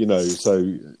know, so,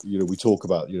 you know, we talk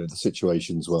about, you know, the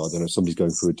situations where, I don't know, somebody's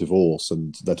going through a divorce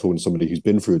and they're talking to somebody who's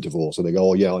been through a divorce, and they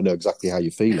go, oh yeah, I know exactly how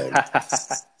you're feeling.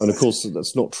 And of course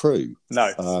that's not true.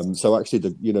 No. So actually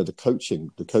the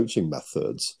coaching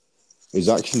methods is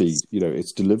actually, you know,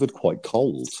 it's delivered quite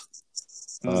cold.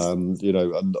 You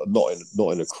know, and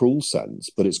not in a cruel sense,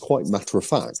 but it's quite matter of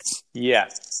fact. Yeah.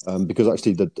 Because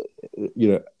actually,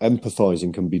 you know,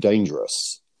 empathizing can be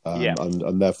dangerous.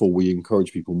 And therefore we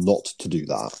encourage people not to do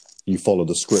that. You follow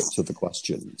the script of the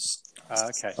questions.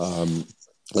 Okay.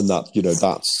 And that, you know,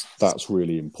 that's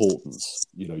really important.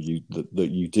 You know,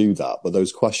 that you do that, but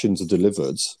those questions are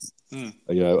delivered. You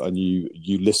know, and you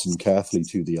listen carefully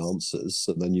to the answers,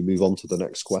 and then you move on to the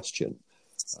next question.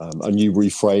 And you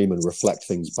reframe and reflect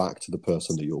things back to the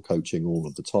person that you're coaching all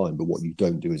of the time. But what you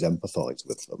don't do is empathize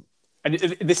with them. And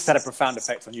this has had a profound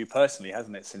effect on you personally,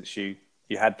 hasn't it? Since you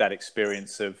had that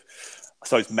experience of, I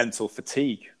suppose, mental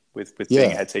fatigue with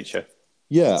being a head teacher.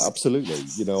 Yeah, absolutely.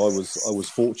 You know, I was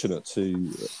fortunate to,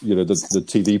 you know, the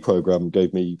TV program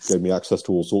gave me access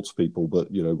to all sorts of people. But,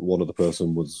 you know, one of the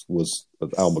person was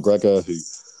Al McGregor,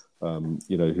 who,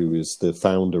 you know, who is the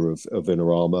founder of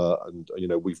Innerarmour, and, you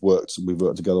know, we've worked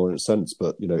together on it since.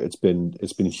 But, you know, it's been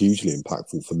hugely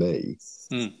impactful for me.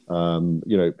 You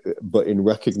know, but in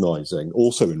recognizing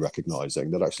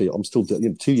that actually I'm still, you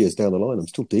know, 2 years down the line, I'm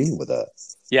still dealing with it.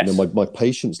 Yes. You know, my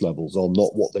patience levels are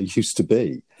not what they used to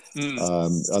be.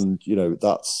 And, you know,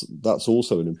 that's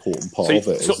also an important part of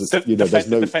it. You know, there's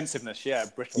no defensiveness,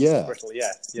 brittle, you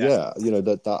know,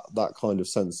 that kind of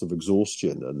sense of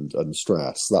exhaustion and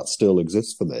stress that still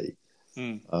exists for me.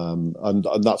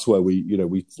 And that's where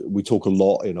we talk a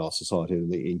lot in our society,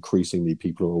 and increasingly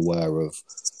people are aware of,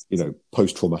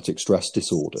 post-traumatic stress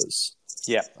disorders.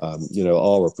 Yeah.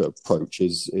 Our approach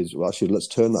is well, actually, let's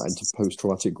turn that into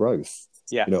post-traumatic growth.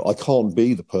 Yeah. I can't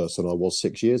be the person I was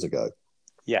 6 years ago.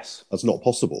 Yes. That's not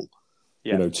possible.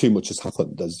 Yeah. Too much has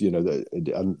happened. There's,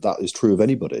 and that is true of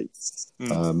anybody.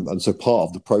 And so part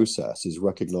of the process is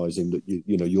recognizing that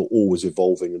you're always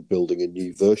evolving and building a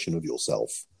new version of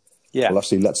yourself. Yeah. Well,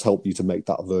 actually, let's help you to make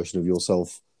that version of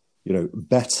yourself,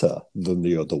 better than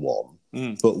the other one,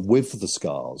 but with the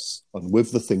scars and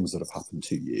with the things that have happened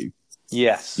to you.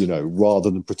 Yes.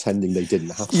 Rather than pretending they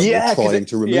didn't happen, or trying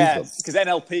to remove them. Because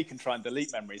NLP can try and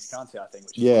delete memories, can't it? I think.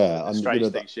 Which is and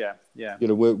strange things. Yeah.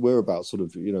 We're about sort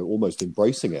of almost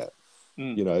embracing it.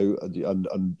 And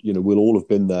we'll all have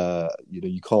been there.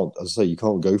 You can't, as I say, you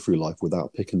can't go through life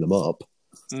without picking them up.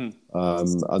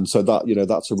 And so that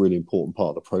that's a really important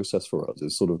part of the process for us,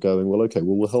 is sort of going, well, okay,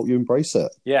 well, we'll help you embrace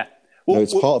it. Yeah.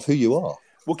 It's part of who you are.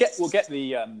 We'll get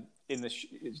the in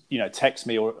the text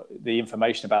me or the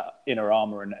information about Inner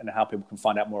Armour and how people can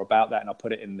find out more about that, and I'll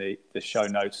put it in the show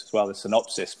notes as well, the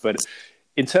synopsis. But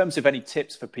in terms of any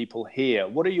tips for people here,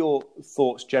 what are your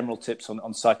thoughts, general tips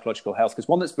on psychological health? Because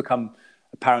one that's become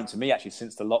apparent to me actually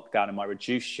since the lockdown and my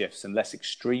reduced shifts and less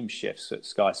extreme shifts at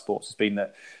Sky Sports has been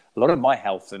that a lot of my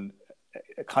health and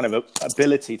kind of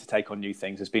ability to take on new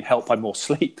things has been helped by more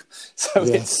sleep. So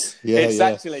it's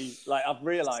actually like I've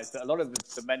realized that a lot of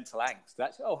the mental angst,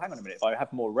 that's, oh, hang on a minute, if I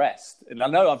have more rest. And I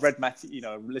know I've read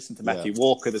listened to Matthew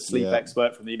Walker, the sleep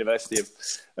expert from the University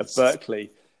of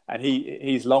Berkeley, and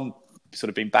he's long sort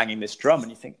of been banging this drum, and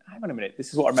you think, hang on a minute, this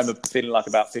is what I remember feeling like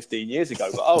about 15 years ago.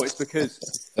 But it's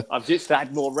because I've just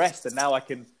had more rest, and now I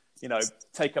can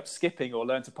take up skipping or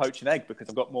learn to poach an egg because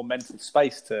I've got more mental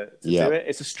space to do it.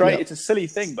 It's it's a silly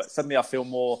thing, but suddenly I feel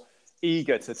more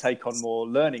eager to take on more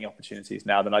learning opportunities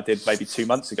now than I did maybe 2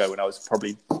 months ago when I was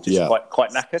probably just quite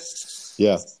knackered.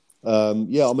 Yeah. I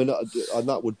mean, and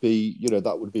that would be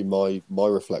my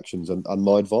reflections and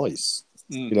my advice.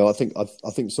 I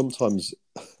think sometimes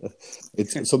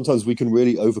sometimes we can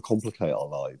really overcomplicate our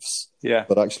lives. Yeah.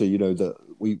 But actually, that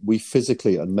we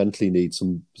physically and mentally need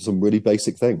some really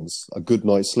basic things: a good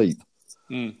night's sleep,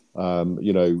 to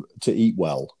eat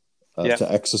well, to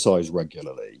exercise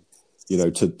regularly,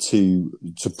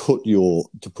 to put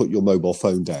your mobile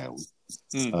phone down,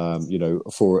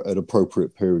 for an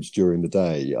appropriate periods during the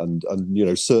day, and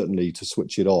certainly to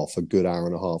switch it off a good hour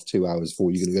and a half, 2 hours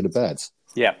before you're going to go to bed.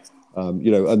 Yeah. And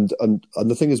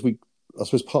the thing is, I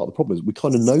suppose part of the problem is we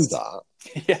kind of know that.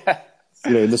 Yeah.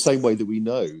 In the same way that we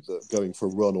know that going for a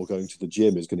run or going to the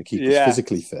gym is going to keep us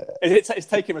physically fit. It's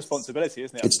taking responsibility,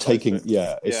 isn't it?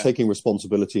 It's taking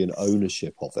responsibility and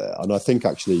ownership of it. And I think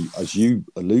actually, as you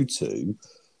allude to,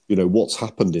 what's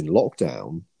happened in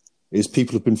lockdown is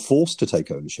people have been forced to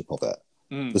take ownership of it.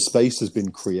 The space has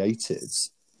been created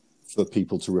for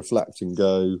people to reflect and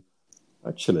go,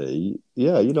 actually, I'm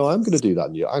going to do that.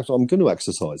 I'm going to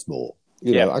exercise more.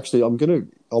 Actually, I'm going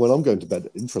to bed.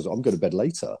 Interesting. I'm going to bed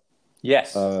later.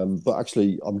 Yes. But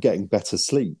actually, I'm getting better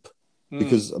sleep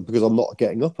because I'm not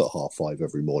getting up at 5:30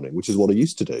 every morning, which is what I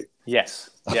used to do.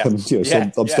 Yes. Yeah. I'm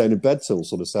staying in bed till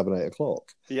sort of 7, 8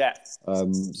 o'clock. Yeah.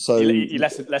 So you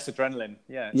less adrenaline.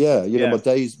 Yeah. Yeah. My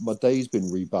day's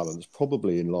been rebalanced,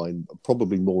 probably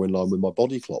more in line with my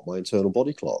body clock, my internal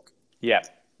body clock. Yeah.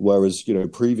 Whereas,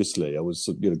 previously I was,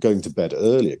 going to bed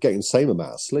earlier, getting the same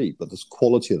amount of sleep, but the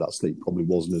quality of that sleep probably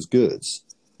wasn't as good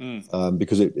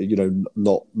because it,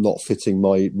 not fitting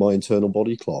my internal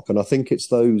body clock. And I think it's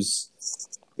those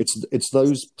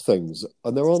things,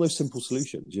 and there are no simple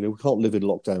solutions. We can't live in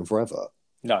lockdown forever.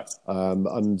 No.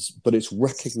 But it's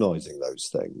recognizing those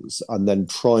things and then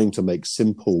trying to make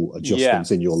simple adjustments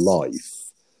in your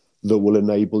life that will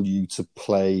enable you to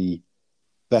play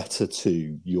better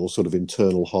to your sort of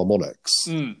internal harmonics.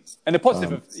 And the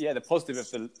positive of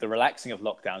the relaxing of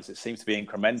lockdowns, it seems to be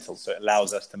incremental. So it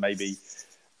allows us to maybe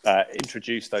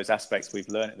introduce those aspects we've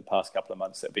learned in the past couple of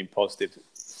months that have been positive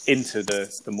into the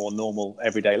more normal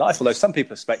everyday life. Although some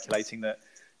people are speculating that,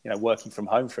 working from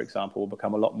home, for example, will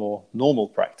become a lot more normal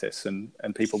practice and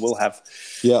people will have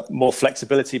more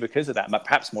flexibility because of that, and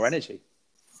perhaps more energy.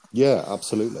 Yeah,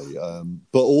 absolutely.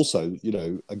 But also,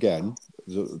 again,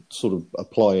 sort of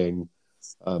applying,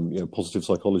 positive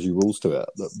psychology rules to it.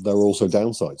 There are also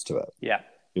downsides to it. Yeah.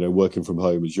 Working from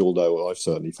home, as you'll know, I've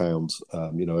certainly found,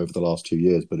 over the last 2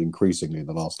 years, but increasingly in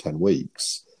the last 10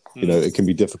 weeks, it can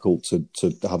be difficult to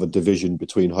have a division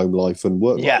between home life and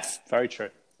work life. Yeah, very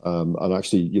true. And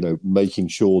actually, making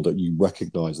sure that you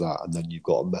recognise that, and then you've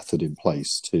got a method in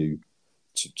place to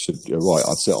right,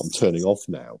 I'd say I'm turning off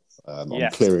now.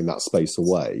 I'm clearing that space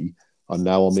away, and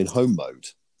now I'm in home mode,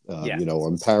 or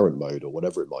in parent mode, or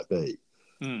whatever it might be.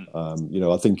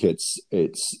 I think it's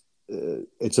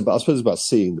about, I suppose, about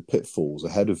seeing the pitfalls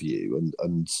ahead of you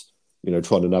and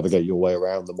trying to navigate your way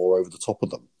around them or over the top of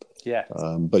them.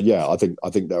 But I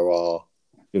think there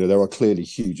are clearly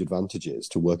huge advantages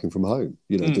to working from home.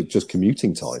 Just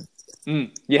commuting time.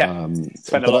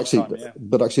 But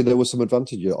actually, there was some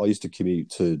advantage. I used to commute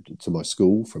to my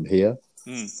school from here.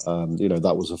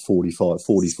 That was a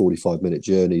 45 minute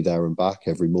journey there and back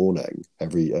every morning,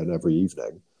 every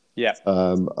evening.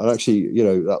 And actually,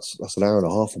 that's an hour and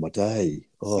a half of my day.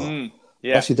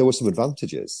 Actually, there were some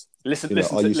advantages. Listen to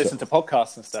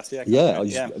podcasts and stuff.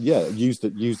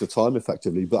 Use the time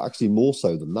effectively, but actually more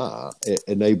so than that, it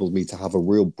enabled me to have a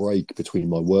real break between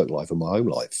my work life and my home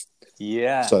life.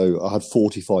 So I had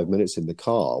 45 minutes in the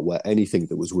car where anything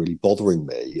that was really bothering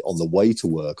me on the way to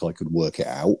work, I could work it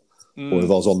out. Or if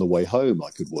I was on the way home, I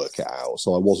could work it out.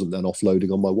 So I wasn't then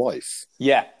offloading on my wife.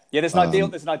 There's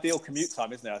an ideal commute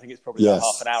time, isn't there? I think it's probably about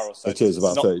half an hour or so. It is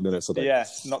about 30 minutes, I think.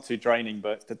 Not too draining,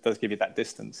 but it does give you that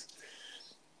distance.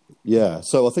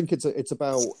 So I think it's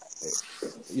about,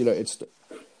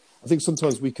 I think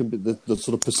sometimes we can be the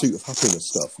sort of pursuit of happiness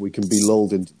stuff. We can be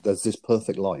lulled into, there's this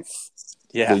perfect life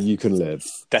that you can live.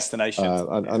 Destination.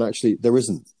 And actually there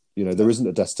isn't, there isn't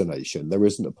a destination. There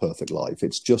isn't a perfect life.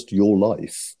 It's just your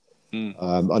life. And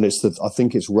I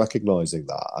think it's recognizing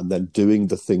that and then doing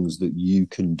the things that you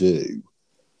can do,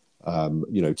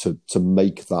 to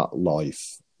make that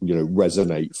life,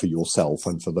 resonate for yourself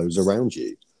and for those around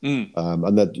you. And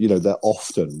that,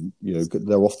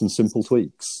 they're often simple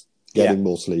tweaks, getting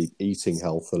more sleep, eating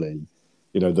healthily,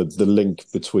 the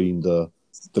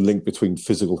link between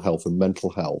physical health and mental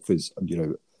health is,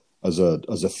 as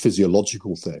a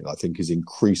physiological thing, I think is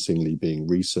increasingly being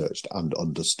researched and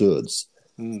understood.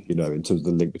 In terms of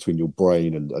the link between your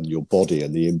brain and your body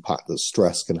and the impact that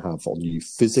stress can have on you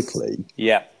physically,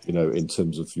 in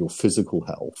terms of your physical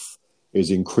health is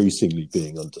increasingly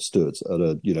being understood at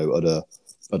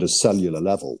a cellular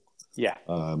level.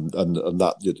 And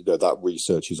that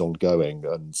research is ongoing.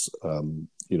 And,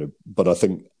 but I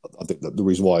think that the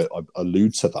reason why I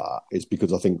allude to that is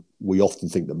because I think we often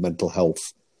think that mental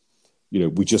health,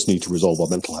 we just need to resolve our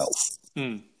mental health.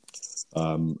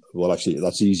 Well, actually,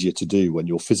 that's easier to do when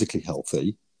you're physically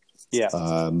healthy.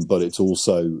 But it's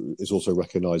also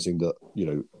recognizing that,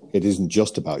 it isn't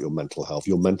just about your mental health.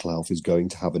 Your mental health is going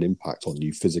to have an impact on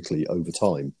you physically over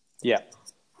time.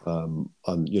 And,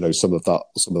 some of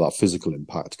that physical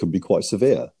impact can be quite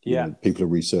severe. People are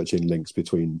researching links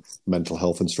between mental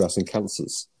health and stress and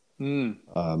cancers.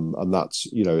 And that's,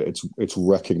 it's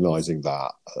recognizing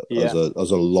that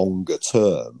as a longer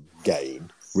term gain.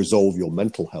 Resolve your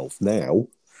mental health now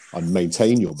and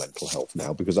maintain your mental health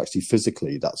now, because actually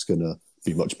physically that's going to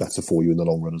be much better for you in the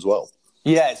long run as well.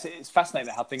 It's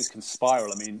fascinating how things can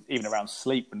spiral. I mean, even around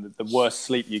sleep, and the worse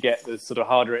sleep you get, the sort of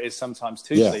harder it is sometimes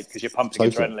to sleep, because you're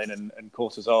pumping adrenaline and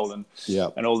cortisol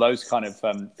and all those kind of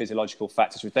physiological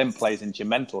factors, which then plays into your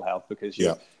mental health, because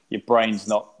your brain's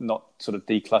not sort of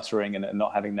decluttering and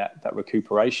not having that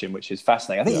recuperation, which is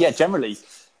fascinating. I think, generally,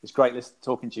 it's great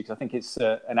talking to you, because I think it's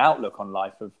an outlook on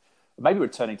life of maybe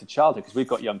returning to childhood, because we've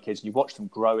got young kids and you watch them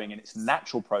growing, and it's a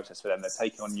natural process for them. They're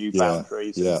taking on new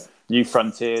boundaries, and new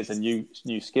frontiers and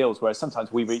new skills, whereas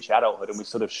sometimes we reach adulthood and we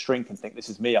sort of shrink and think, this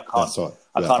is me, I can't. That's right.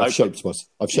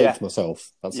 I've shaped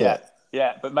myself. That's it.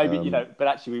 But maybe, but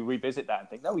actually we revisit that and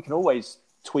think, no, we can always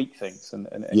tweak things and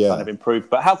kind of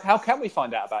improve. But how can we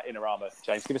find out about Inner Armour,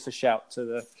 James? Give us a shout to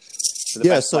the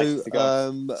best place to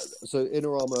go. So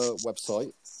Inner Armour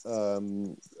website,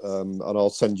 and I'll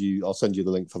send you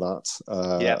the link for that.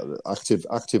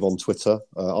 Active on Twitter.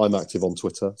 I'm active on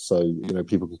Twitter, so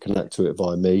people can connect to it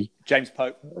via me. James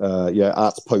Pope.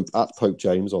 at Pope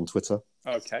James on Twitter.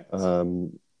 Okay.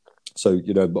 So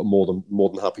but more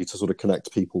than happy to sort of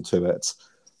connect people to it.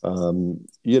 And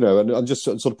just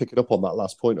sort of picking up on that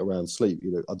last point around sleep.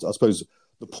 I suppose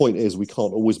the point is we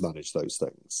can't always manage those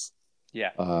things.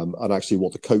 And actually,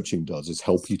 what the coaching does is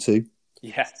help you to.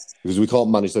 Because we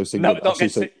can't manage those things.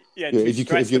 If you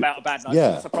stressed about a bad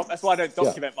night's sleep. That's why I don't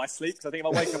document my sleep, because I think if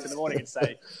I wake up in the morning and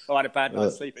say, I had a bad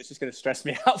night's sleep, it's just going to stress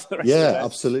me out for the rest of the day.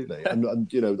 Absolutely. And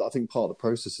I think part of the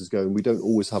process is going, we don't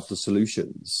always have the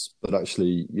solutions, but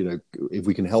actually, if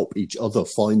we can help each other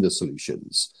find the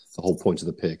solutions, the whole point of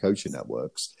the peer coaching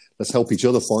networks, let's help each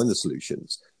other find the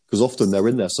solutions, because often they're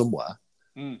in there somewhere.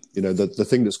 The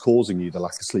thing that's causing you the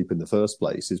lack of sleep in the first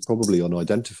place is probably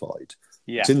unidentified.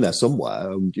 It's in there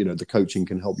somewhere, and the coaching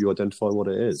can help you identify what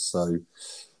it is. So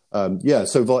via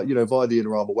the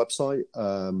Inner Armour website,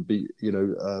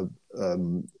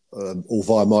 or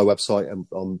via my website,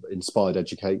 on Inspired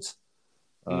Educate.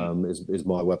 Is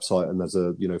my website, and there's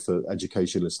a, for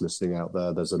educationalists listening out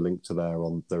there, there's a link to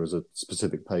there is a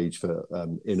specific page for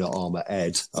Inner Armour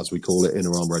Ed, as we call it,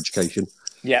 Inner Armour Education.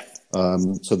 Yeah.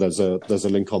 So there's a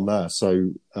link on there. So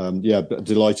but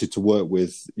delighted to work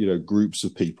with groups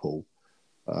of people.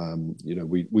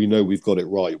 We know we've got it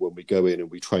right when we go in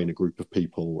and we train a group of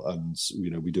people, and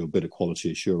we do a bit of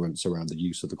quality assurance around the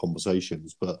use of the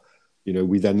conversations, but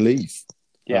we then leave.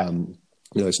 Yeah.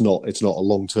 It's not a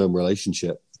long-term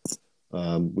relationship.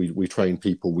 We train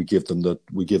people, we give them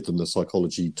the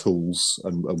psychology tools,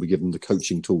 and we give them the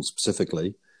coaching tools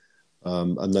specifically,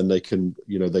 and then they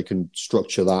can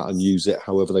structure that and use it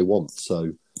however they want.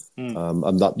 So,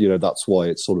 and that that's why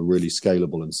it's sort of really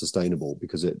scalable and sustainable,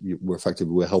 because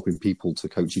we're helping people to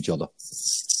coach each other.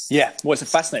 Yeah, well, it's a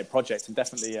fascinating project, and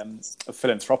definitely a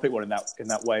philanthropic one in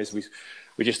that way, as we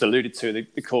just alluded to,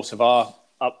 the course of our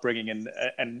upbringing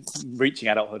and reaching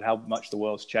adulthood, how much the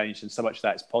world's changed, and so much of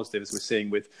that is positive, as we're seeing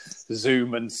with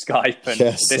Zoom and Skype and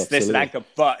this and Anchor,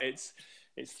 but it's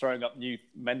throwing up new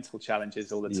mental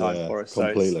challenges all the time for us.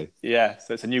 Completely.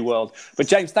 So it's a new world. But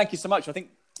James, thank you so much. I think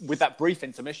with that brief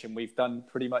intermission, we've done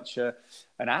pretty much an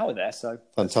hour there. So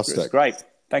fantastic. It's great.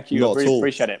 Thank you. I really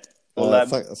appreciate it. Well,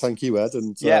 thank you, Ed.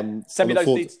 And send me those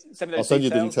details. I'll send you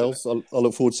the details. I'll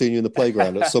look forward to seeing you in the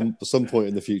playground at some point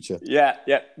in the future. Yeah.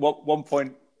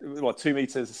 2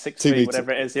 meters, 6 feet,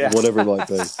 whatever it is. Yeah, whatever it might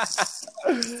be.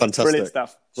 Fantastic. Brilliant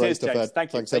stuff. Great Cheers, stuff, James. Ed.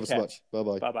 Thank you. Thanks ever so much.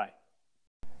 Bye-bye. Bye-bye.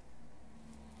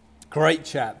 Great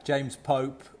chap, James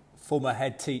Pope, former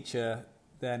head teacher.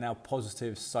 They're now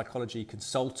positive psychology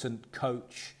consultant,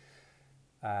 coach.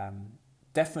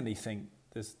 Definitely think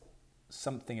there's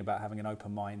something about having an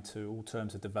open mind to all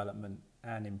terms of development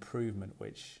and improvement,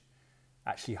 which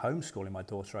actually homeschooling my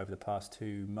daughter over the past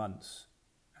 2 months,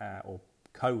 or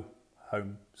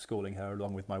co-homeschooling her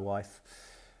along with my wife,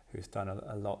 who's done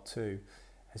a lot too,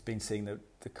 has been seeing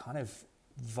the kind of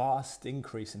vast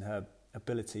increase in her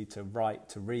ability to write,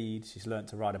 to read. She's learned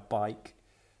to ride a bike.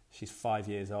 She's 5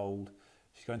 years old.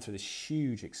 She's going through this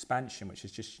huge expansion, which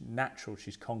is just natural.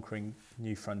 She's conquering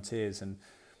new frontiers, and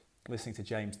listening to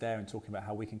James there and talking about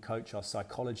how we can coach our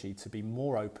psychology to be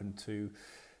more open to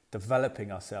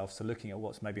developing ourselves, to looking at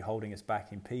what's maybe holding us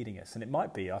back, impeding us. And it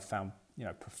might be I've found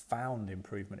profound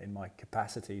improvement in my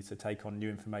capacity to take on new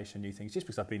information, new things, just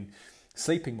because I've been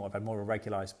sleeping more. I've had more of a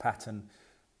regularized pattern,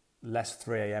 less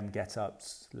 3 a.m.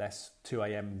 get-ups, less 2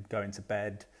 a.m. going to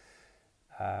bed,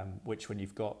 which when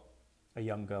you've got a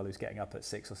young girl who's getting up at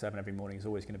 6 or 7 every morning is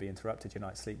always going to be interrupted, your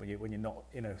night's sleep, when you're not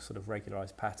in a sort of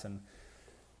regularized pattern.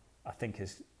 I think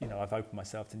I've opened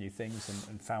myself to new things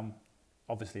and found,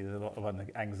 obviously there's a lot of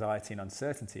anxiety and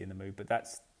uncertainty in the mood, but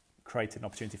that's created an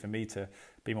opportunity for me to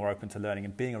be more open to learning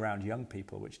and being around young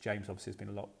people, which James obviously has been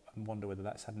a lot. I wonder whether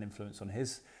that's had an influence on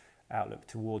his outlook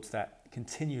towards that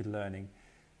continued learning,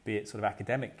 be it sort of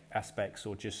academic aspects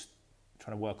or just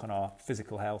trying to work on our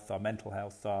physical health, our mental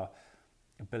health, our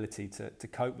ability to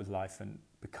cope with life and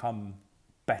become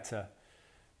better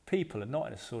people, and not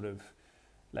in a sort of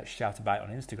let's shout about on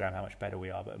Instagram how much better we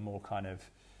are, but more kind of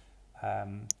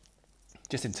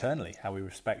just internally how we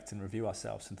respect and review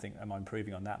ourselves and think, am I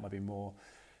improving on that? Am I being more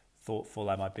thoughtful?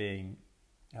 Am I being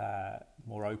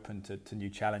more open to new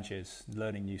challenges,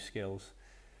 learning new skills?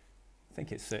 I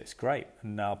think it's great.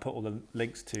 And I'll put all the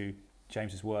links to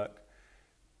James's work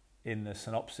in the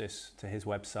synopsis to his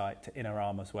website, to Inner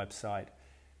Armour's website.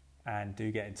 And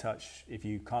do get in touch. If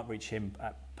you can't reach him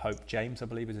at Pope James, I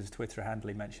believe is his Twitter handle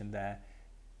he mentioned there,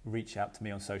 reach out to me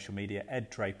on social media,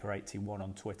 eddraper81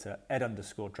 on Twitter,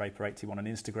 ed_draper81 on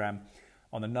Instagram.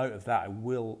 On the note of that, I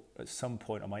will at some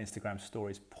point on my Instagram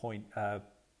stories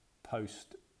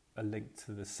post a link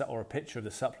to or a picture of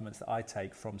the supplements that I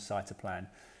take from Cytoplan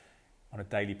on a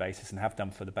daily basis, and have done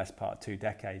for the best part of 2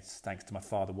 decades, thanks to my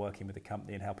father working with the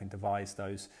company and helping devise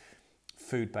those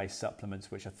food-based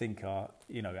supplements, which I think are,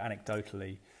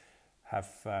 anecdotally have,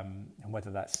 and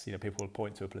whether that's, people will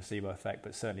point to a placebo effect,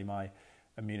 but certainly my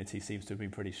immunity seems to have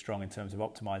been pretty strong in terms of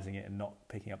optimizing it and not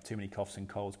picking up too many coughs and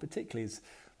colds, particularly as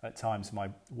at times my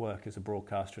work as a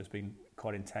broadcaster has been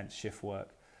quite intense shift work.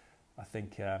 I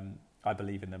think I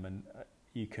believe in them, and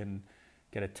you can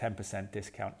get a 10%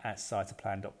 discount at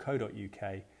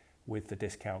cytoplan.co.uk with the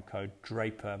discount code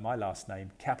Draper, my last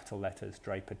name, capital letters,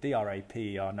 Draper,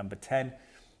 DRAPER number 10.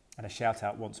 And a shout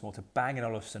out once more to Bang &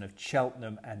 Olufsen of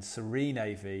Cheltenham and Serene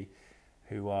AV,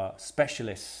 who are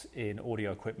specialists in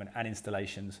audio equipment and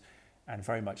installations and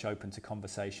very much open to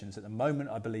conversations. At the moment,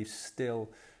 I believe still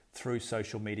through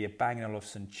social media, Bang &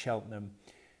 Olufsen Cheltenham,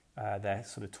 their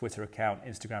sort of Twitter account,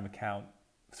 Instagram account,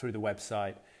 through the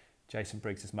website. Jason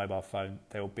Briggs' mobile phone.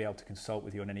 They will be able to consult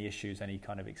with you on any issues, any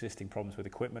kind of existing problems with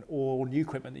equipment or new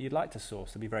equipment that you'd like to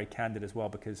source. They'll be very candid as well,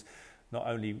 because not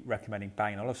only recommending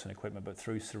Bang & Olufsen equipment, but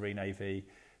through Serene AV,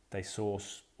 they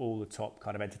source all the top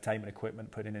kind of entertainment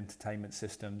equipment, put in entertainment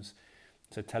systems,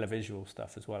 so televisual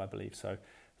stuff as well, I believe. So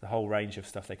the whole range of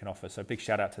stuff they can offer. So big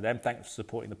shout out to them. Thanks for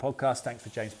supporting the podcast. Thanks for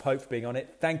James Pope for being on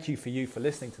it. Thank you for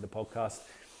listening to the podcast.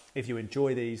 If you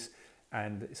enjoy these,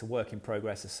 and it's a work in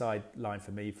progress, a sideline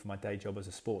for me for my day job as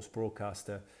a sports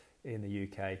broadcaster in the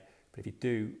UK. But if you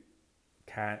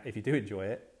do enjoy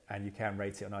it and you can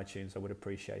rate it on iTunes, I would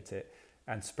appreciate it.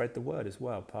 And spread the word as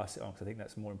well. Pass it on, because I think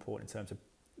that's more important in terms of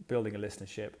building a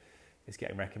listenership. Is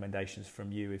getting recommendations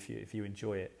from you if you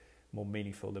enjoy it. More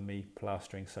meaningful than me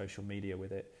plastering social media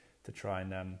with it to try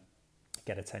and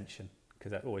get attention,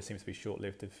 because that always seems to be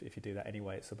short-lived if you do that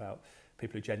anyway. It's about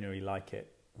people who genuinely like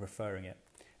it referring it.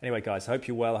 Anyway, guys, I hope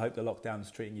you're well. I hope the lockdown's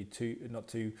treating you not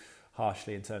too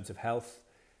harshly in terms of health,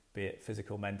 be it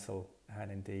physical, mental,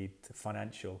 and indeed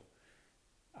financial.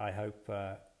 I hope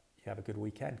you have a good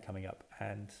weekend coming up,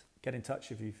 and get in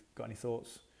touch if you've got any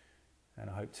thoughts. And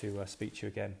I hope to speak to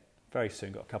you again very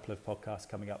soon. Got a couple of podcasts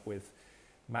coming up with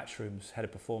Matchroom's head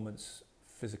of performance,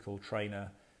 physical trainer,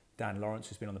 Dan Lawrence,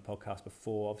 who's been on the podcast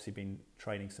before, obviously been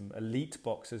training some elite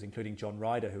boxers, including John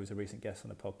Ryder, who was a recent guest on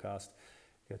the podcast.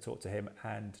 Going to talk to him,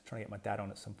 and trying to get my dad on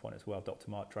at some point as well,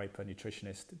 Dr. Mark Draper,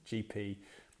 nutritionist, GP,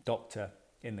 doctor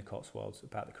in the Cotswolds,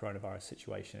 about the coronavirus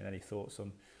situation and any thoughts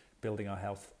on building our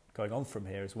health going on from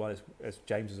here, as well as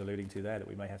James was alluding to there, that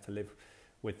we may have to live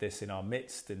with this in our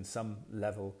midst in some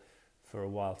level for a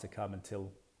while to come, until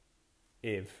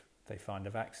if they find a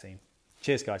vaccine.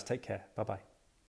 Cheers, guys. Take care. Bye-bye.